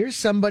here's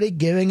somebody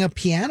giving a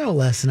piano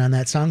lesson on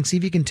that song. See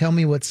if you can tell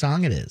me what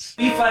song it is.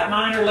 B flat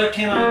minor, left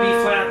hand on the B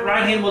flat,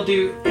 right hand will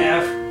do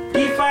F.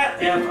 B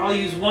flat, F. I'll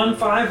use 1,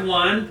 5,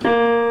 1.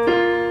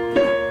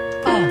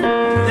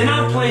 Then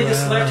I'll play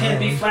this left hand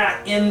B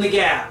flat in the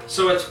gap.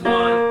 So it's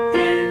 1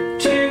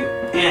 and 2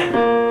 and.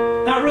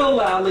 Not real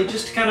loudly,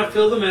 just to kind of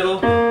fill the middle.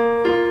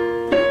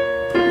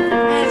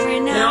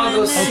 Now I'll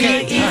go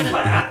C, E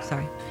flat.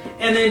 Sorry.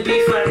 And then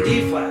B flat,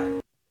 D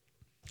flat.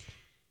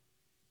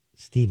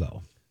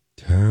 Steve-O.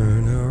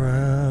 Turn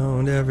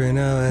around every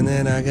now and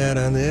then. I got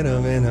a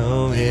little bit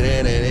home.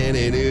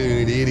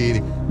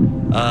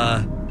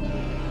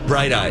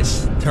 Bright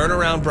Eyes. Turn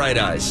around, Bright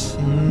Eyes.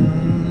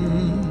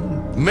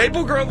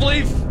 Maple Grove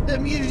Leaf.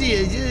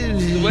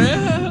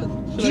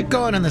 Keep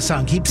going on the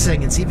song. Keep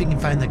singing. See if you can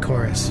find the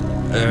chorus.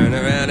 Turn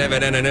around.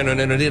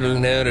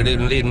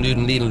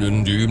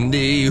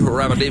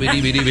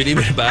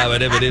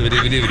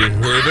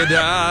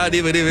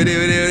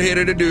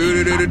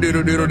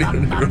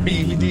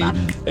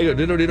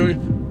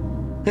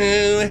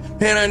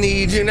 And I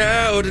need you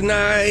now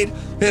tonight,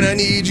 and I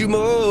need you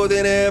more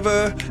than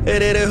ever. How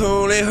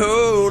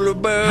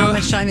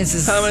much time is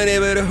this? How many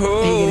ever to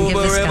hold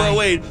forever?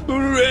 Wait,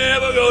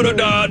 forever gonna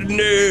die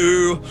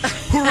new.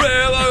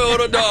 Forever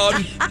gonna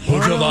die.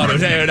 What's about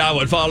it? And I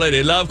would fall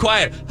in love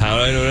quiet. How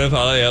am I gonna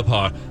fall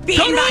apart? Bean.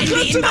 There it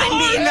is. He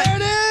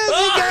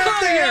got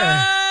there.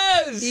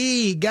 Yes.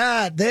 He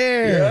got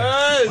there.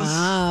 Yes.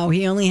 Wow,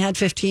 he only had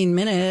 15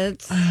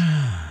 minutes.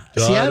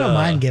 See, I don't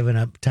mind giving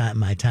up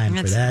my time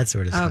for that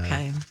sort of stuff.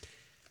 Okay.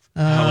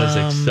 That was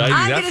exciting.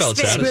 That felt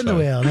satisfying. Spin the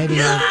wheel. Maybe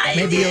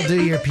you'll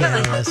do your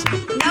piano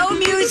lesson. No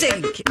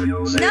music.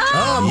 No.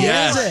 Oh,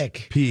 Yes.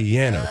 music.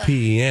 Piano.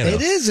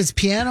 It is. It's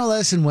Piano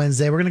Lesson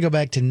Wednesday. We're going to go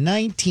back to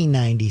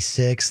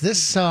 1996.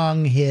 This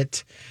song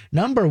hit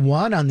number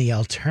 1 on the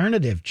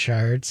alternative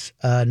charts,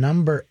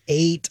 number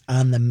 8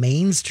 on the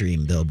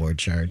mainstream Billboard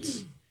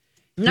charts.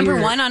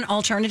 Number 1 on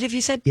alternative,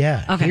 you said?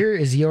 Yeah. Okay. Here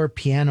is your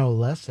piano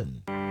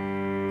lesson.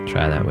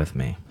 Try that with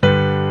me.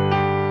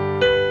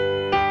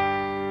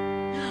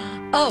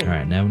 Oh. All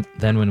right. Now,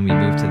 then when we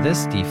move to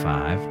this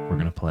D5, we're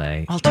going to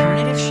play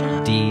alternative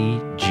shot. D,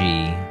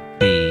 G,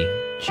 B,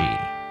 G.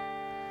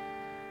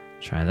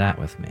 Try that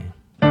with me.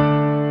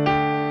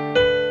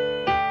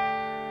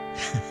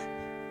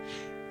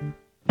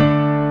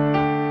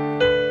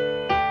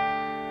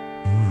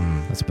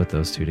 Let's put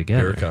those two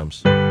together. Here it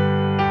comes.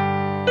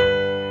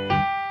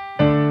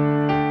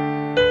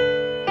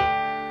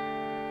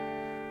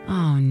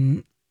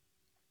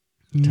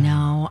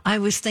 No, I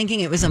was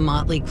thinking it was a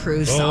Motley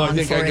Crue song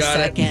for a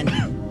second.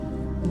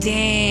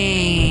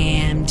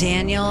 Damn,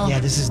 Daniel. Yeah,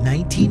 this is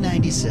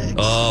 1996.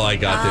 Oh, I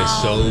got this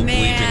so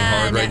bleeping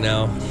hard right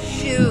now.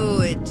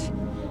 Shoot.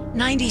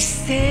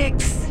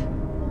 96.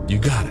 You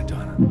got it,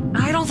 Donna.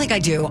 I don't think I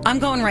do. I'm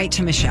going right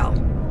to Michelle.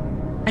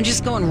 I'm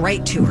just going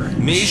right to her.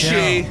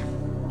 Michelle.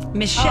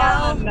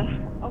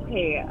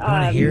 Okay.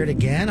 Want to hear it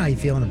again? How are you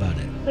feeling about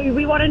it? So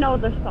we want to know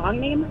the song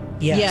name?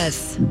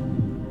 Yes.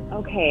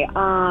 Okay.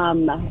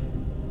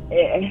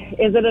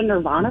 Is it a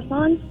Nirvana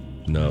song?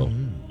 No.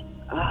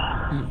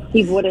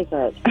 Steve, what is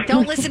it?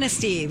 Don't listen to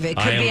Steve. It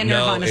could be a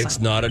Nirvana song.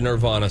 It's not a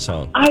Nirvana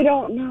song. I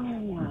don't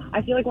know.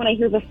 I feel like when I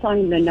hear this song,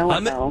 I'm going to know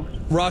it, though.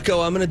 Rocco,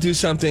 I'm going to do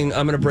something.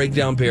 I'm going to break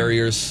down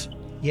barriers.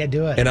 Yeah,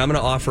 do it. And I'm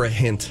going to offer a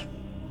hint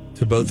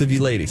to both of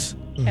you ladies.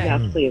 Okay. Yes,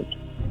 please.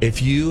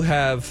 If you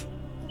have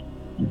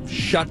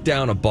shut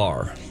down a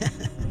bar.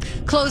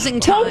 Closing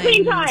time.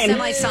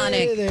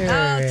 Semisonic.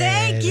 Oh,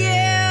 thank you.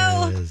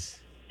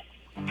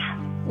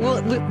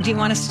 Well, do you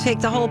want us to take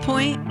the whole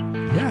point?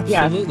 Yeah,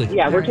 absolutely.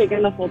 Yeah, we're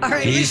taking the full point. All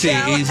right, easy,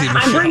 Michelle.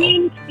 I'm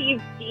bringing Steve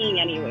skiing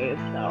anyways,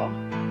 so.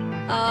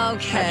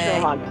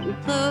 Okay.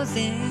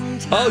 Closing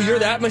time. Oh, you're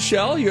that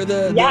Michelle? You're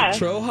the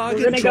Trollhagen?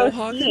 We're going to go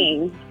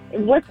skiing.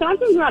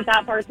 Wisconsin's not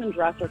that far from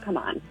Dresser. Come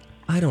on.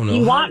 I don't know.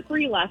 You want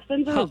free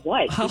lessons or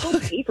what? People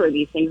pay for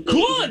these things. Come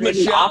on,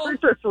 Michelle. Michelle. Offered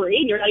for free,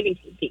 and you're not even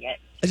taking it.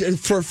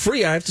 For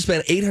free, I have to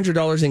spend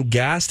 $800 in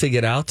gas to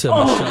get out to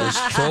Michelle's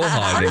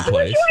Trollhagen place.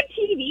 Are you on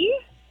TV?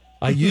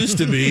 I used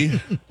to be.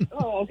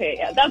 Oh, okay.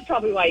 Yeah, that's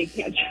probably why you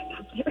can't jump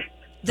up there.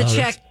 The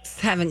checks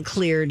haven't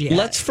cleared yet.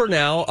 Let's, for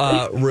now,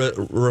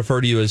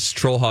 refer to you as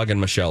Trollhagen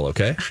Michelle,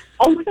 okay?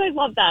 Oh, my God, I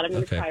love that. I'm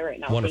going to cry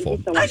right now. Wonderful.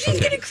 Thank you so much. I'm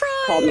going to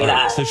cry. Call me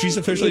that. So she's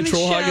officially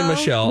Trollhagen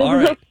Michelle. This All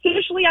right. is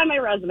officially on my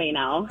resume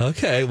now.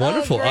 Okay,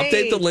 wonderful. Oh, great.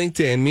 Update the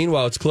LinkedIn.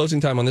 Meanwhile, it's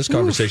closing time on this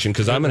conversation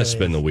because I'm going to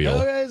spin the wheel.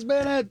 Okay,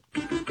 spin it.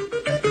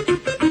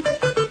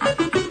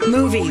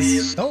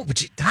 Movies. Oh,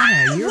 but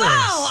Donna, you're a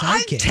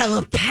psychic. I'm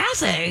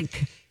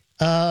telepathic.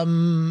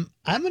 I'm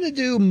going to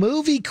do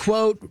movie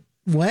quote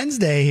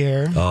Wednesday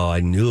here. Oh, I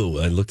knew.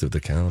 I looked at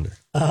the calendar.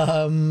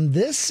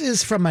 This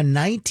is from a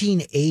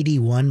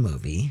 1981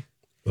 movie.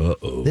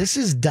 Uh-oh. This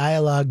is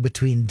dialogue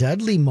between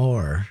Dudley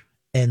Moore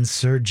and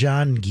Sir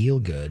John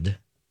Gielgud.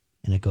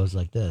 And it goes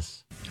like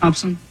this.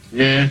 Hobson,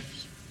 Yeah.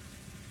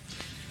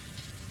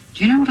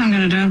 do you know what I'm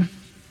going to do?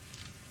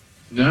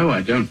 No,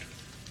 I don't.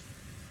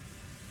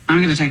 I'm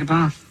going to take a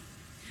bath.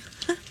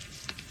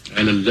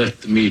 I'll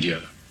alert the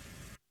media.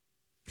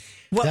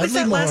 What was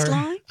that last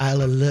line?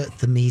 I'll alert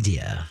the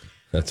media.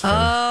 That's funny.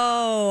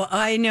 Oh,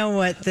 I know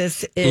what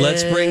this is.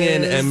 Let's bring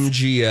in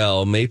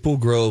MGL, Maple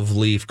Grove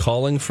Leaf,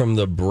 calling from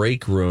the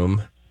break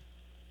room.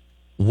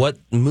 What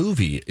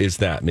movie is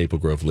that, Maple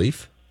Grove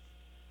Leaf?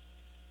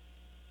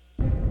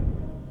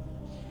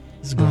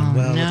 This is going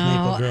well with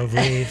Maple Grove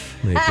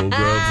Leaf. Maple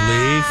Grove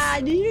Leaf.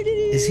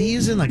 Is he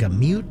using like a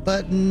mute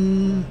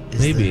button?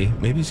 Maybe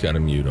he's got a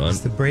mute on.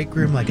 Is the break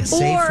room like a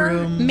safe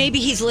room? Maybe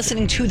he's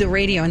listening to the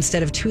radio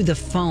instead of to the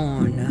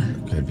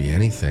phone. Could be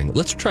anything.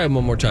 Let's try him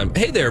one more time.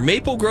 Hey there,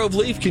 Maple Grove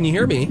Leaf. Can you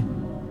hear me? All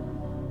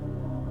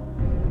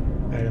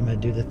right, I'm going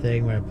to do the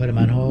thing where I put him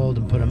on hold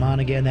and put him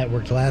on again. That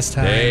worked last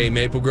time. Hey,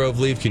 Maple Grove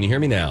Leaf. Can you hear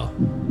me now?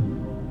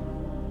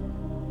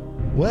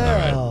 Well,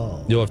 all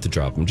right. You'll have to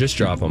drop him. Just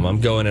drop him.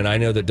 I'm going, and I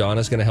know that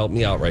Donna's going to help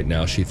me out right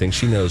now. She thinks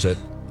she knows it.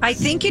 I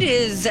think it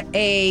is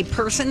a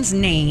person's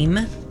name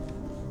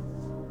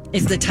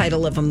is the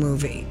title of a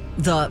movie.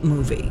 The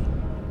movie.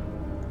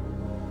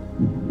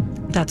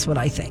 That's what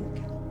I think.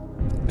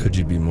 Could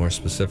you be more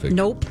specific?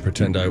 Nope.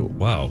 Pretend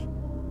wow.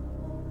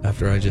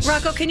 After I just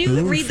Rocco, can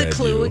you read the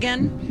clue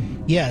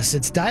again? Yes,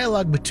 it's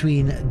dialogue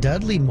between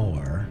Dudley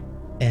Moore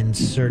and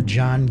Sir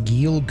John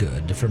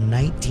Gielgud from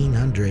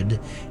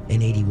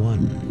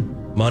 1981.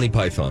 Monty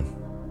Python.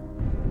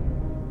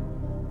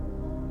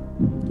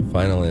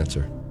 Final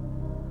answer.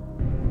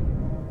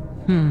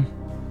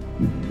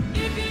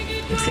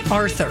 It's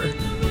Arthur. Ooh,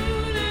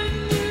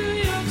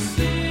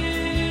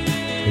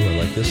 I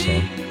like this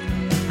song.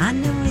 I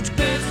know it's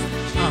good.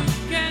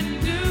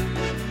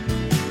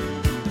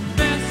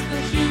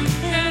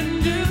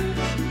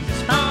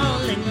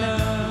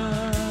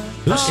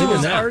 Who's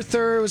singing that?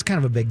 Arthur. It was kind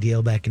of a big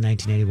deal back in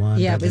 1981.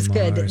 Yeah, it was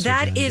good. Moore,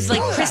 That is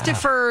like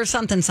Christopher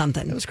something.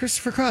 It was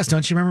Christopher Cross.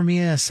 Don't you remember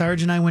me?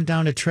 Sarge and I went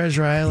down to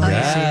Treasure Island.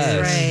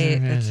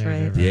 That's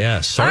right.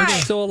 Yeah, Sarge All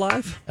right. still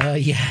alive?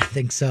 Yeah, I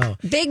think so.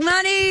 Big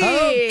money.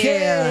 Okay,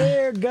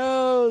 here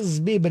goes.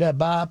 Beep-a-da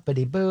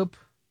boppity boop.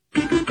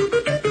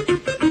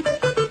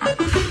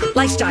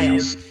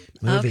 Lifestyles.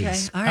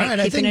 Movies. Okay. All right.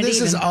 I keeping think it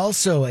this is even.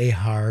 also a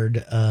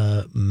hard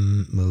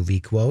movie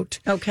quote.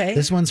 Okay.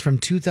 This one's from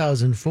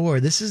 2004.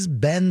 This is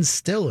Ben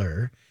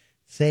Stiller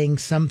saying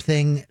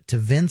something to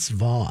Vince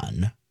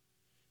Vaughn,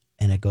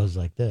 and it goes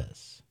like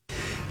this.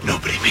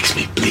 Nobody makes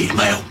me bleed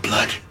my own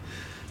blood.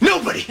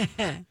 Nobody!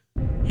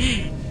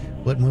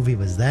 What movie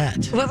was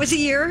that? What was the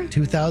year?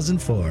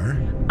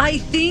 2004. I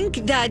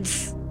think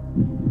that's.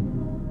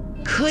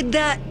 Could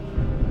that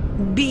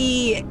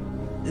be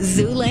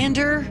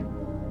Zoolander?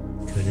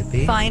 Could it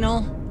be?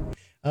 Final?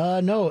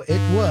 No,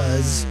 it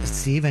was.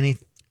 Steve, any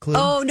clue?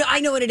 Oh, no, I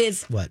know what it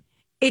is. What?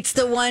 It's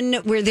the one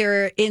where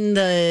they're in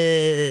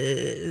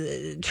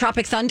the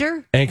Tropic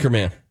Thunder?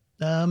 Anchorman.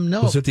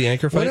 No. Was it the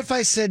anchor fight? What if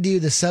I said to you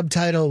the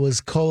subtitle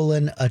was :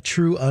 a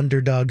true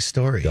underdog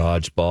story?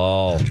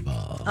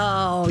 Dodgeball.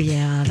 Oh,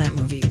 yeah, that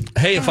movie.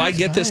 Hey, if I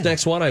get this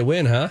next one, I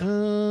win, huh?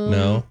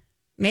 No.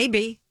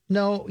 Maybe.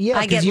 No, yeah.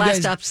 I get 'cause you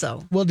last guys- up,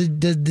 so. Well,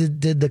 did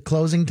the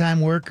closing time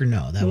work or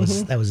no? That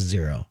was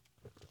zero.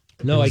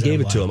 No, I Was it gave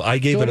a it to one? him. I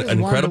gave So an it is 1-1,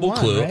 incredible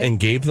clue right? and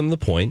gave them the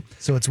point.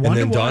 So it's And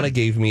then 1-1. Donna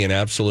gave me an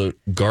absolute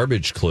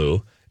garbage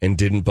clue and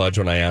didn't budge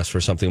when I asked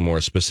for something more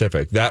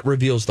specific. That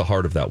reveals the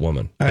heart of that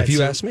woman. All right, if you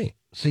so- ask me.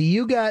 So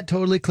you got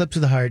totally clipped to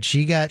the heart.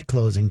 She got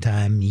closing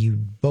time. You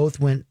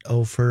both went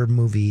for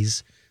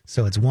movies.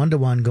 So it's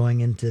 1-1 going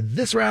into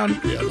this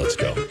round. Yeah, let's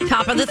go.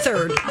 Top of the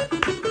third.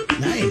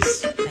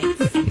 Nice.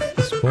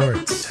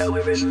 Sports.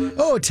 Television.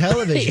 Oh,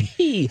 television.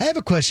 I have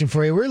a question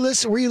for you. Were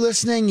you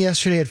listening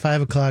yesterday at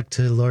 5 o'clock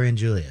to Lori and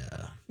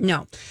Julia?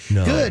 No.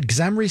 Good, because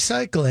I'm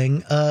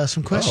recycling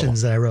some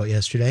questions that I wrote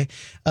yesterday.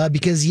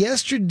 Because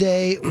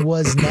yesterday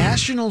was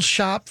National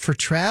Shop for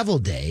Travel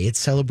Day. It's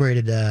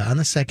celebrated on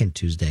the second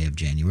Tuesday of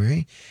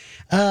January.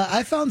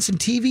 I found some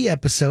TV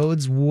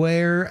episodes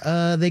where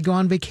they go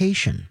on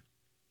vacation.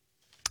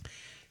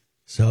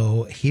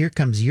 So here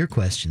comes your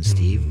question,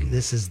 Steve.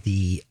 This is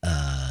the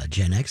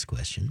Gen X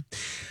question.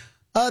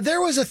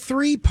 There was a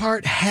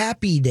 3-part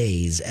Happy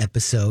Days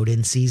episode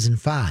in season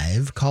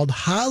 5 called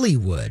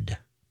Hollywood.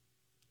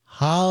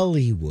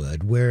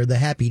 Hollywood, where the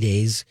Happy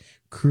Days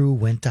crew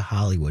went to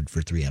Hollywood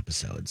for 3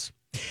 episodes.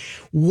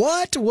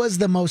 What was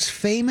the most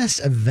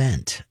famous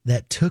event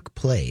that took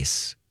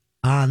place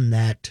on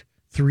that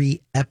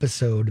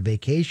 3-episode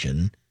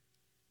vacation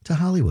to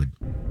Hollywood?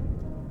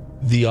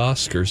 The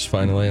Oscars,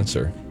 final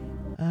answer.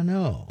 I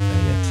know.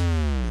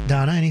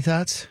 Donna, any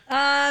thoughts?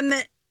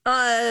 They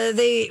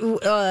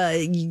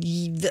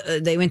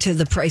went to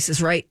The Price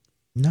is Right.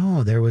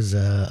 No, there was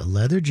a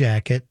leather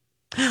jacket.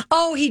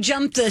 Oh, he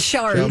jumped the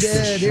shark. He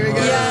did. Here he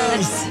goes.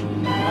 Yes.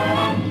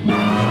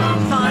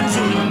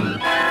 Fonzie.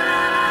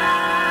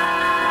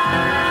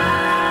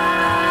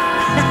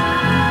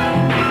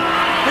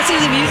 Listen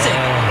to the music.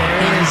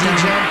 There he is. He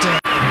jumped it.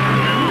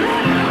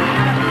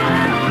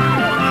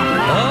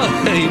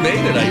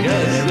 made it, I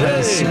guess.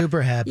 Everybody's Hey.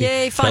 super happy.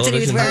 Yay, Fontaine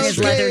was wearing his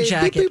leather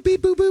jacket.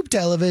 Beep, boop, boop, boop,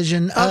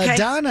 television. Okay.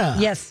 Donna.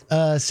 Yes.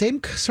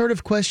 Same sort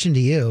of question to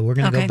you. We're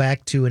going to go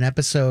back to an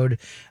episode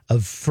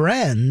of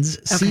Friends,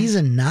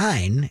 season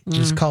 9, which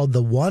is called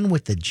The One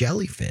with the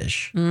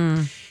Jellyfish.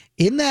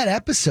 In that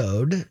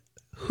episode,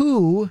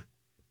 who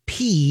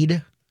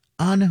peed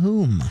on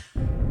whom?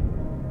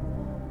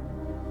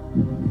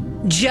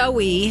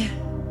 Joey.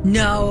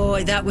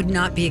 No, that would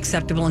not be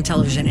acceptable in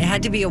television. It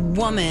had to be a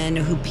woman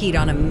who peed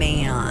on a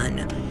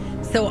man.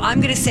 So I'm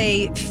going to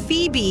say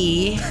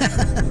Phoebe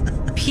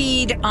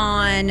peed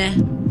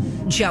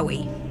on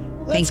Joey.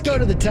 Let's go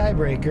to the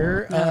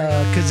tiebreaker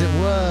because it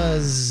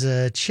was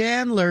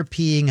Chandler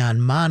peeing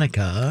on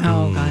Monica.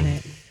 Oh, got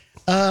it.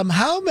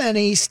 How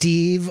many,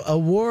 Steve,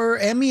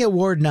 Emmy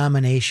Award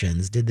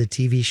nominations did the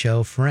TV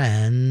show Friends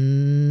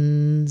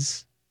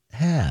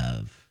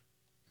have?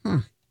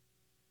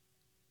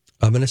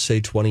 I'm going to say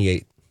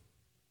 28.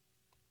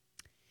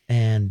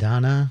 And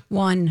Donna?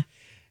 1.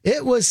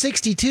 It was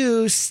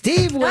 62.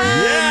 Steve wins.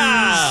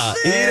 Yeah!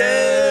 Eat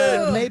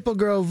it! Maple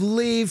Grove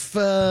Leaf.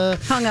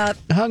 Hung up.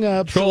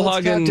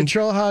 Trollhagen. To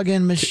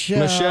Trollhagen.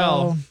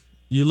 Michelle.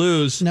 You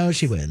lose. No,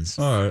 she wins.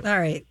 All right. All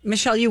right.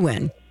 Michelle, you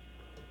win.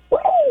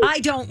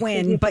 I don't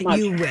win, but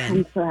you win.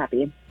 I'm so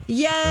happy.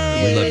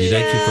 Yay! We love you.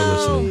 Thank you for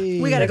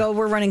listening. We got to go.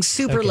 We're running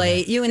super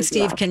late. You and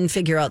Steve can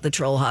figure out the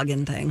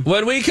Trollhagen thing.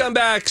 When we come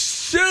back,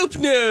 Soup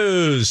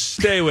News.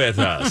 Stay with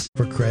us.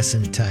 For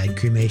Crescent Tide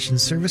Cremation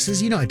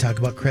Services, you know I talk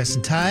about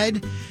Crescent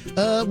Tide.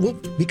 Well,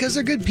 because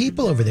they're good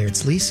people over there.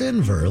 It's Lisa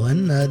and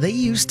Verlin. They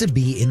used to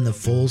be in the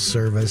full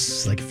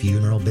service, like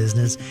funeral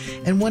business.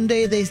 And one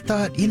day they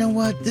thought, you know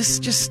what? This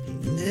just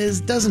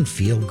doesn't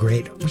feel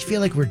great. We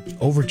feel like we're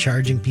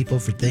overcharging people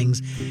for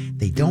things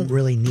they don't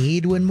really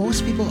need, when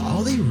most people,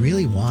 all they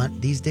really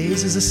want these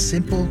days is a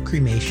simple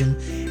cremation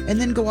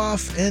and then go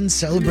off and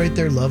celebrate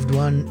their loved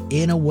one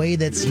in a way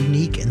that's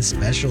unique and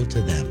special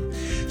to them.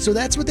 So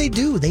that's what they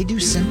do. They do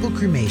simple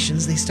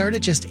cremations. They start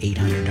at just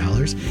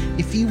 $800.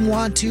 If you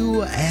want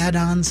to add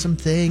on some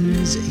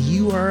things,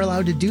 you are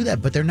allowed to do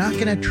that, but they're not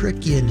going to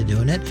trick you into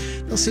doing it.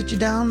 They'll sit you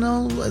down.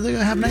 They'll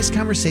have a nice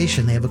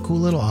conversation. They have a cool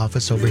little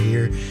office over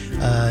here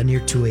near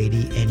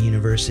 280 and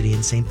University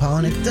in St. Paul,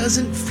 and it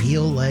doesn't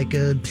feel like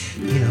a,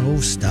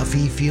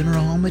 stuffy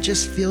funeral home. It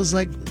just feels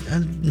like a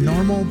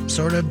normal,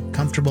 sort of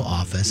comfortable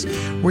office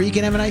where you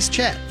can have a nice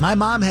chat. My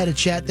mom had a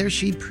chat there.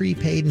 She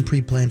prepaid and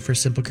pre-planned for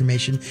simple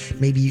cremation.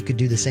 Maybe you could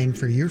do the same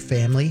for your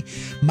family.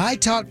 My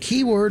talk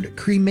keyword,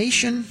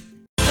 cremation.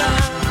 Woo!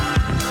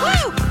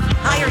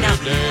 Higher now.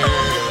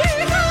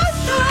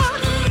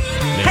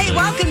 Hey,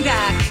 welcome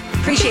back.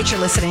 Appreciate your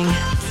listening.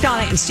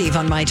 Donna and Steve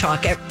on My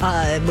Talk.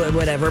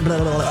 Whatever. Blah,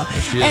 blah, blah.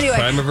 She is Anyway,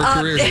 prime of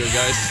her career here,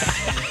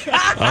 guys.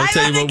 I'll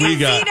tell you what we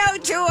got.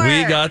 Tour.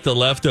 We got the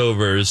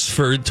leftovers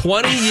for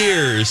 20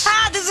 years.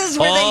 This is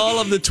where all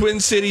of the Twin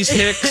Cities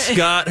Hicks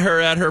got her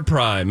at her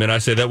prime. And I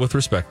say that with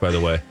respect, by the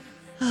way.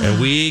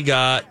 And we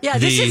got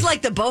this is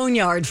like the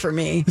boneyard for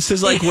me. This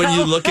is like when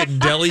you look at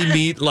deli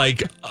meat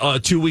like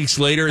 2 weeks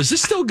later. Is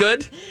this still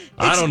good?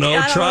 I don't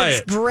know. Try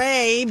it. It's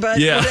gray, but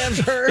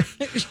whatever.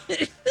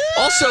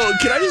 Also,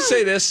 can I just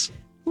say this?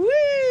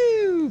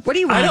 Woo! What do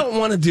you want? I don't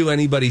want to do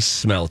anybody's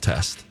smell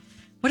test.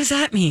 What does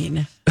that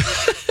mean?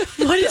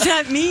 What does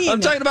that mean?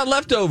 I'm talking about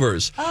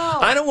leftovers. Oh.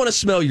 I don't want to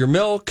smell your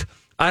milk.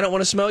 I don't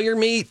want to smell your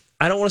meat.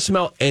 I don't want to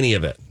smell any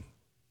of it.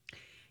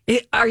 Do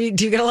you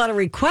get a lot of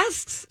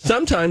requests?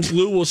 Sometimes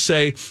Lou will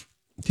say,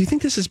 do you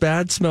think this is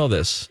bad? Smell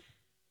this.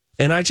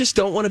 And I just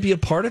don't want to be a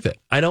part of it.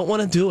 I don't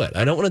want to do it.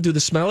 I don't want to do the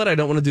smell it. I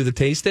don't want to do the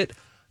taste it.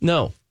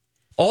 No.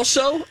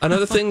 Also,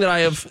 another thing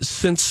that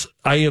since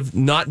I have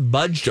not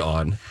budged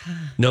on,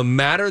 no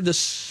matter the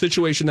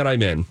situation that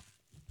I'm in,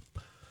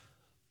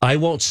 I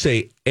won't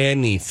say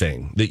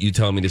anything that you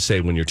tell me to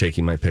say when you're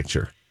taking my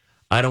picture.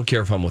 I don't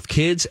care if I'm with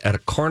kids, at a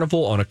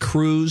carnival, on a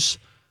cruise.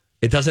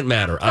 It doesn't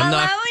matter. I'm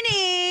not.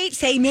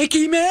 Say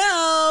Mickey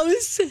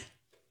Mouse.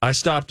 I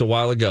stopped a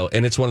while ago,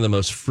 and it's one of the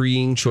most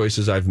freeing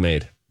choices I've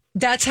made.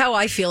 That's how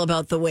I feel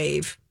about the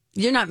wave.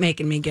 You're not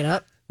making me get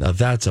up. Now,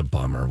 that's a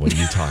bummer when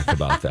you talk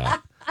about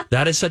that.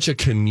 That is such a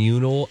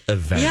communal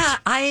event. Yeah,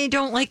 I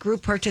don't like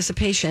group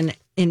participation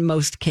in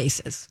most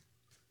cases.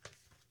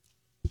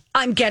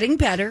 I'm getting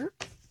better.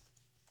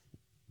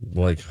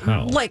 Like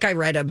how? Like I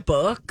read a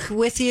book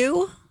with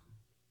you.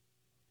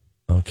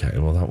 Okay,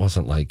 well, that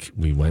wasn't like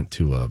we went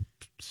to a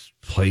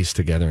place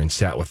together and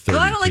sat with 30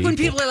 I don't like people. when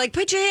people are like,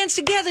 put your hands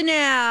together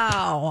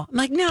now. I'm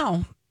like,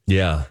 no.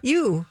 Yeah.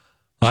 You.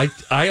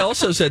 I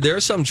also said there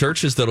are some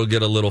churches that'll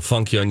get a little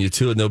funky on you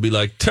too, and they'll be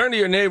like, turn to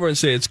your neighbor and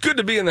say, it's good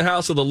to be in the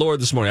house of the Lord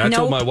this morning. I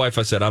told my wife,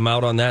 I said, I'm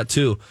out on that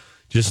too.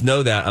 Just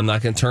know that I'm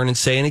not going to turn and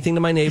say anything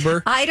to my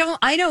neighbor.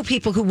 I know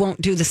people who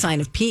won't do the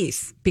sign of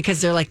peace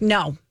because they're like,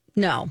 no.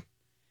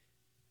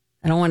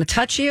 I don't want to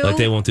touch you. Like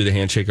they won't do the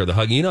handshake or the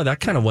hug. You know, that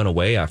kind of went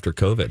away after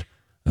COVID.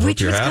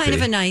 Which was kind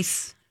of a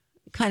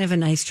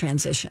nice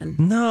transition.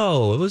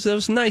 No, it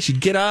was nice. You'd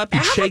get up,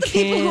 you'd shake hands.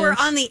 People who are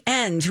on the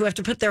end who have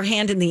to put their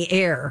hand in the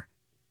air.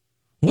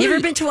 You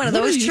ever been to one of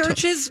those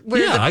churches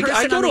where yeah, the person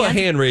I go on to the a end,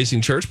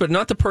 hand-raising church, but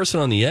not the person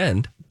on the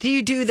end. Do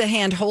you do the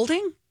hand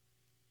holding?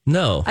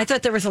 No. I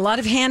thought there was a lot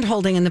of hand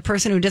holding, and the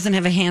person who doesn't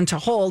have a hand to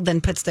hold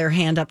then puts their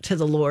hand up to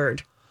the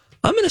Lord.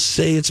 I'm going to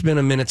say it's been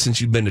a minute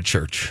since you've been to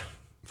church.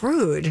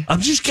 Rude.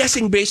 I'm just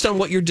guessing based on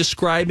what you're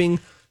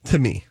describing to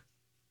me.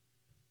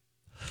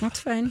 That's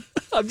fine.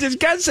 I'm just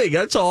guessing.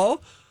 That's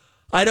all.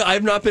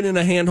 I've not been in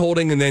a hand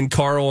holding, and then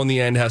Carl on the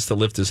end has to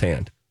lift his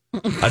hand.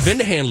 I've been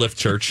to hand lift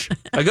church.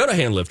 I go to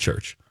hand lift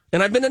church,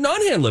 and I've been to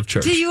non-hand lift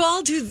church. Do you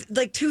all do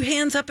like two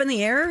hands up in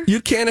the air?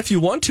 You can if you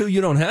want to.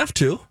 You don't have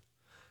to.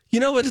 You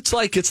know what it's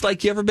like? It's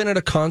like you ever been at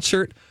a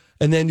concert,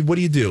 and then what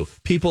do?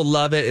 People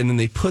love it, and then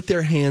they put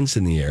their hands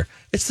in the air.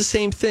 It's the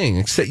same thing,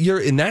 except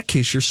in that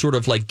case, you're sort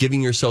of like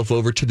giving yourself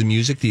over to the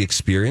music, the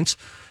experience.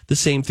 The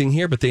same thing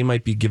here, but they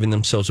might be giving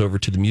themselves over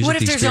to the music, what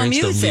if the experience,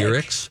 there's no music? The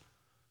lyrics.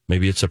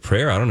 Maybe it's a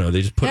prayer. I don't know.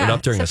 They just put it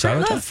up during a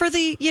silent time. For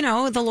the,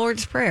 the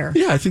Lord's Prayer.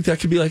 Yeah, I think that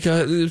could be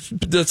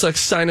that's like a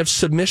sign of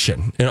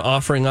submission and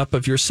offering up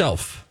of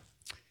yourself.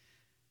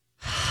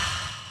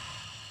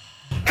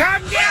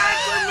 Come down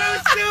for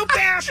moose soup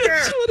after.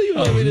 What do you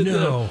want me to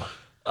do?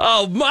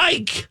 Oh,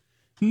 Mike.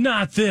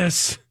 Not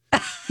this.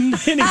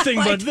 Anything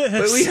but this.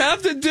 But we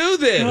have to do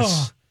this.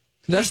 Oh.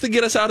 That's to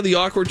get us out of the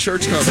awkward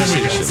church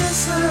conversation.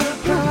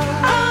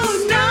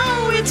 Oh,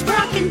 no, it's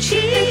Brock and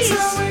cheese.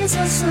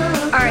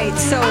 All right,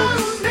 so...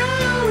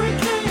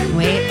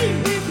 Wait.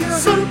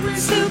 Soup.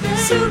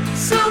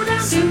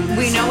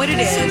 We know what it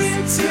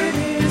is.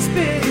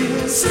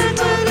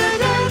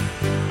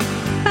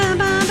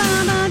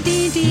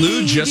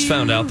 Lou just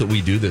found out that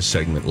we do this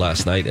segment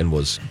last night and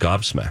was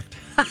gobsmacked.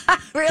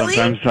 Really?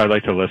 Sometimes I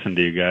like to listen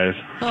to you guys.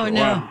 Oh,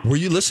 no. Wow. Were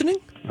you listening?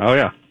 Oh,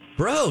 yeah.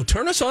 Bro,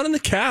 turn us on in the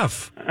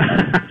calf.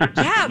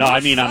 Yeah, no,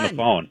 I mean on the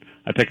phone.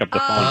 I pick up the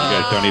phone. You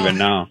guys don't even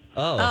know.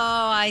 Oh,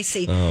 I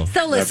see. Oh.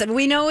 So listen,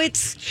 we know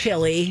it's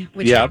chili,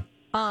 which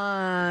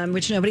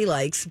nobody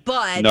likes,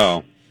 but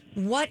No.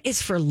 what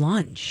is for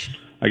lunch?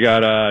 I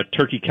got a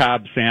turkey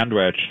cob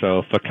sandwich.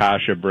 So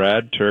focaccia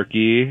bread,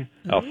 turkey,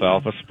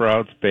 alfalfa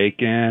sprouts,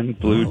 bacon,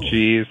 blue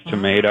cheese,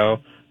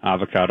 tomato,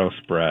 avocado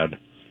spread.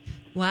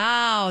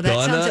 Wow, that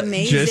Donna sounds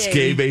amazing. just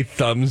gave a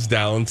thumbs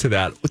down to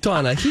that.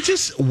 Donna, he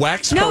just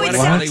waxed No, it poetic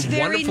on sounds a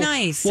very wonderful...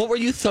 nice. What were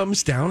you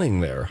thumbs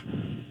downing there?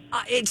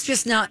 It's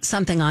just not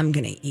something I'm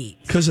going to eat.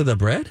 Because of the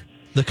bread?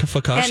 The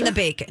focaccia? And the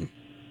bacon.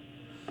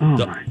 Oh,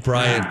 my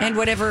Brian. And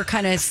whatever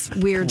kind of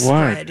weird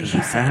What spread is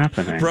he said.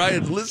 happening?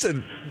 Brian,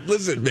 listen,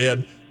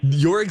 man.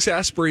 Your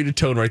exasperated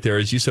tone right there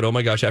is you said, oh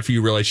my gosh, after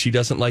you realized she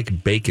doesn't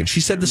like bacon.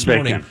 She said this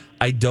morning,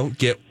 I don't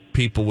get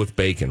people with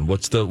bacon.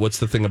 What's the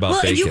thing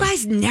about bacon? Well, you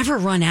guys never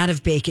run out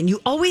of bacon. You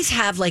always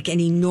have like an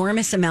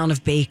enormous amount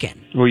of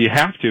bacon. Well, you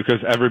have to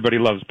because everybody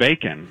loves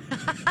bacon.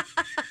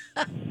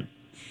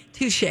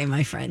 Touche,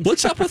 my friend.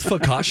 What's up with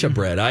focaccia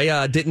bread?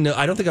 I didn't know.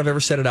 I don't think I've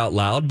ever said it out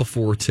loud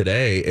before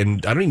today,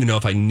 and I don't even know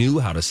if I knew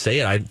how to say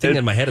it. I think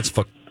in my head it's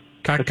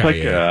focaccia. It's like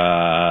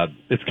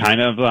it's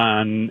kind of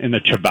in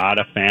the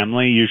ciabatta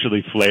family,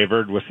 usually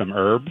flavored with some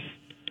herbs.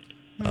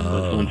 This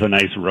one's a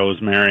nice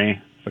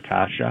rosemary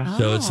focaccia.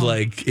 So it's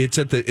like it's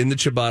in the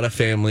ciabatta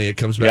family. It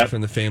comes back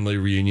from the family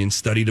reunion.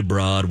 Studied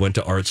abroad, went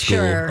to art school.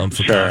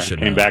 Focaccia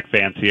Came back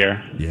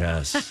fancier.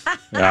 Yes.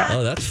 Yeah.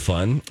 Oh, that's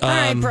fun. All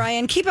right,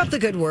 Brian, keep up the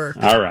good work.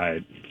 All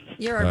right.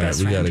 You're our All right, best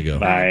we friend. gotta go.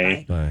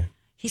 Bye. Bye.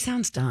 He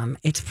sounds dumb.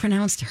 It's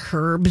pronounced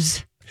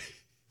herbs.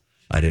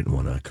 I didn't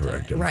want to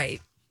correct him.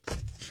 Right.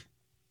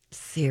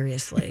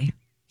 Seriously.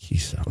 He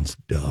sounds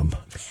dumb.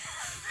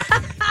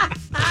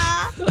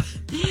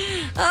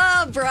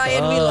 Oh,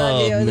 Brian, we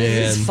love you.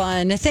 This is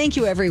man. fun. Thank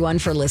you, everyone,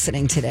 for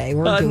listening today.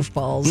 We're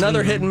goofballs.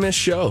 Another hit and miss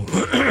show.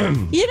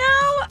 You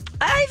know,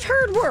 I've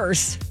heard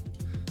worse.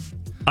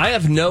 I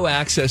have no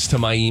access to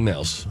my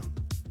emails,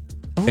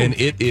 and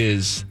it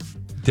is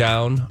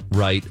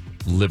downright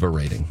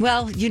liberating.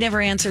 Well, you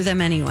never answer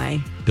them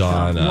anyway.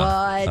 Donna.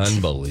 What?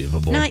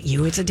 Unbelievable. Not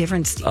you. It's a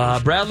different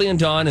Steve. Bradley and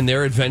Dawn and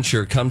their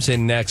adventure comes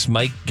in next.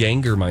 Mike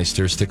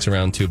Gangermeister sticks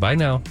around too. Bye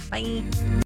now. Bye.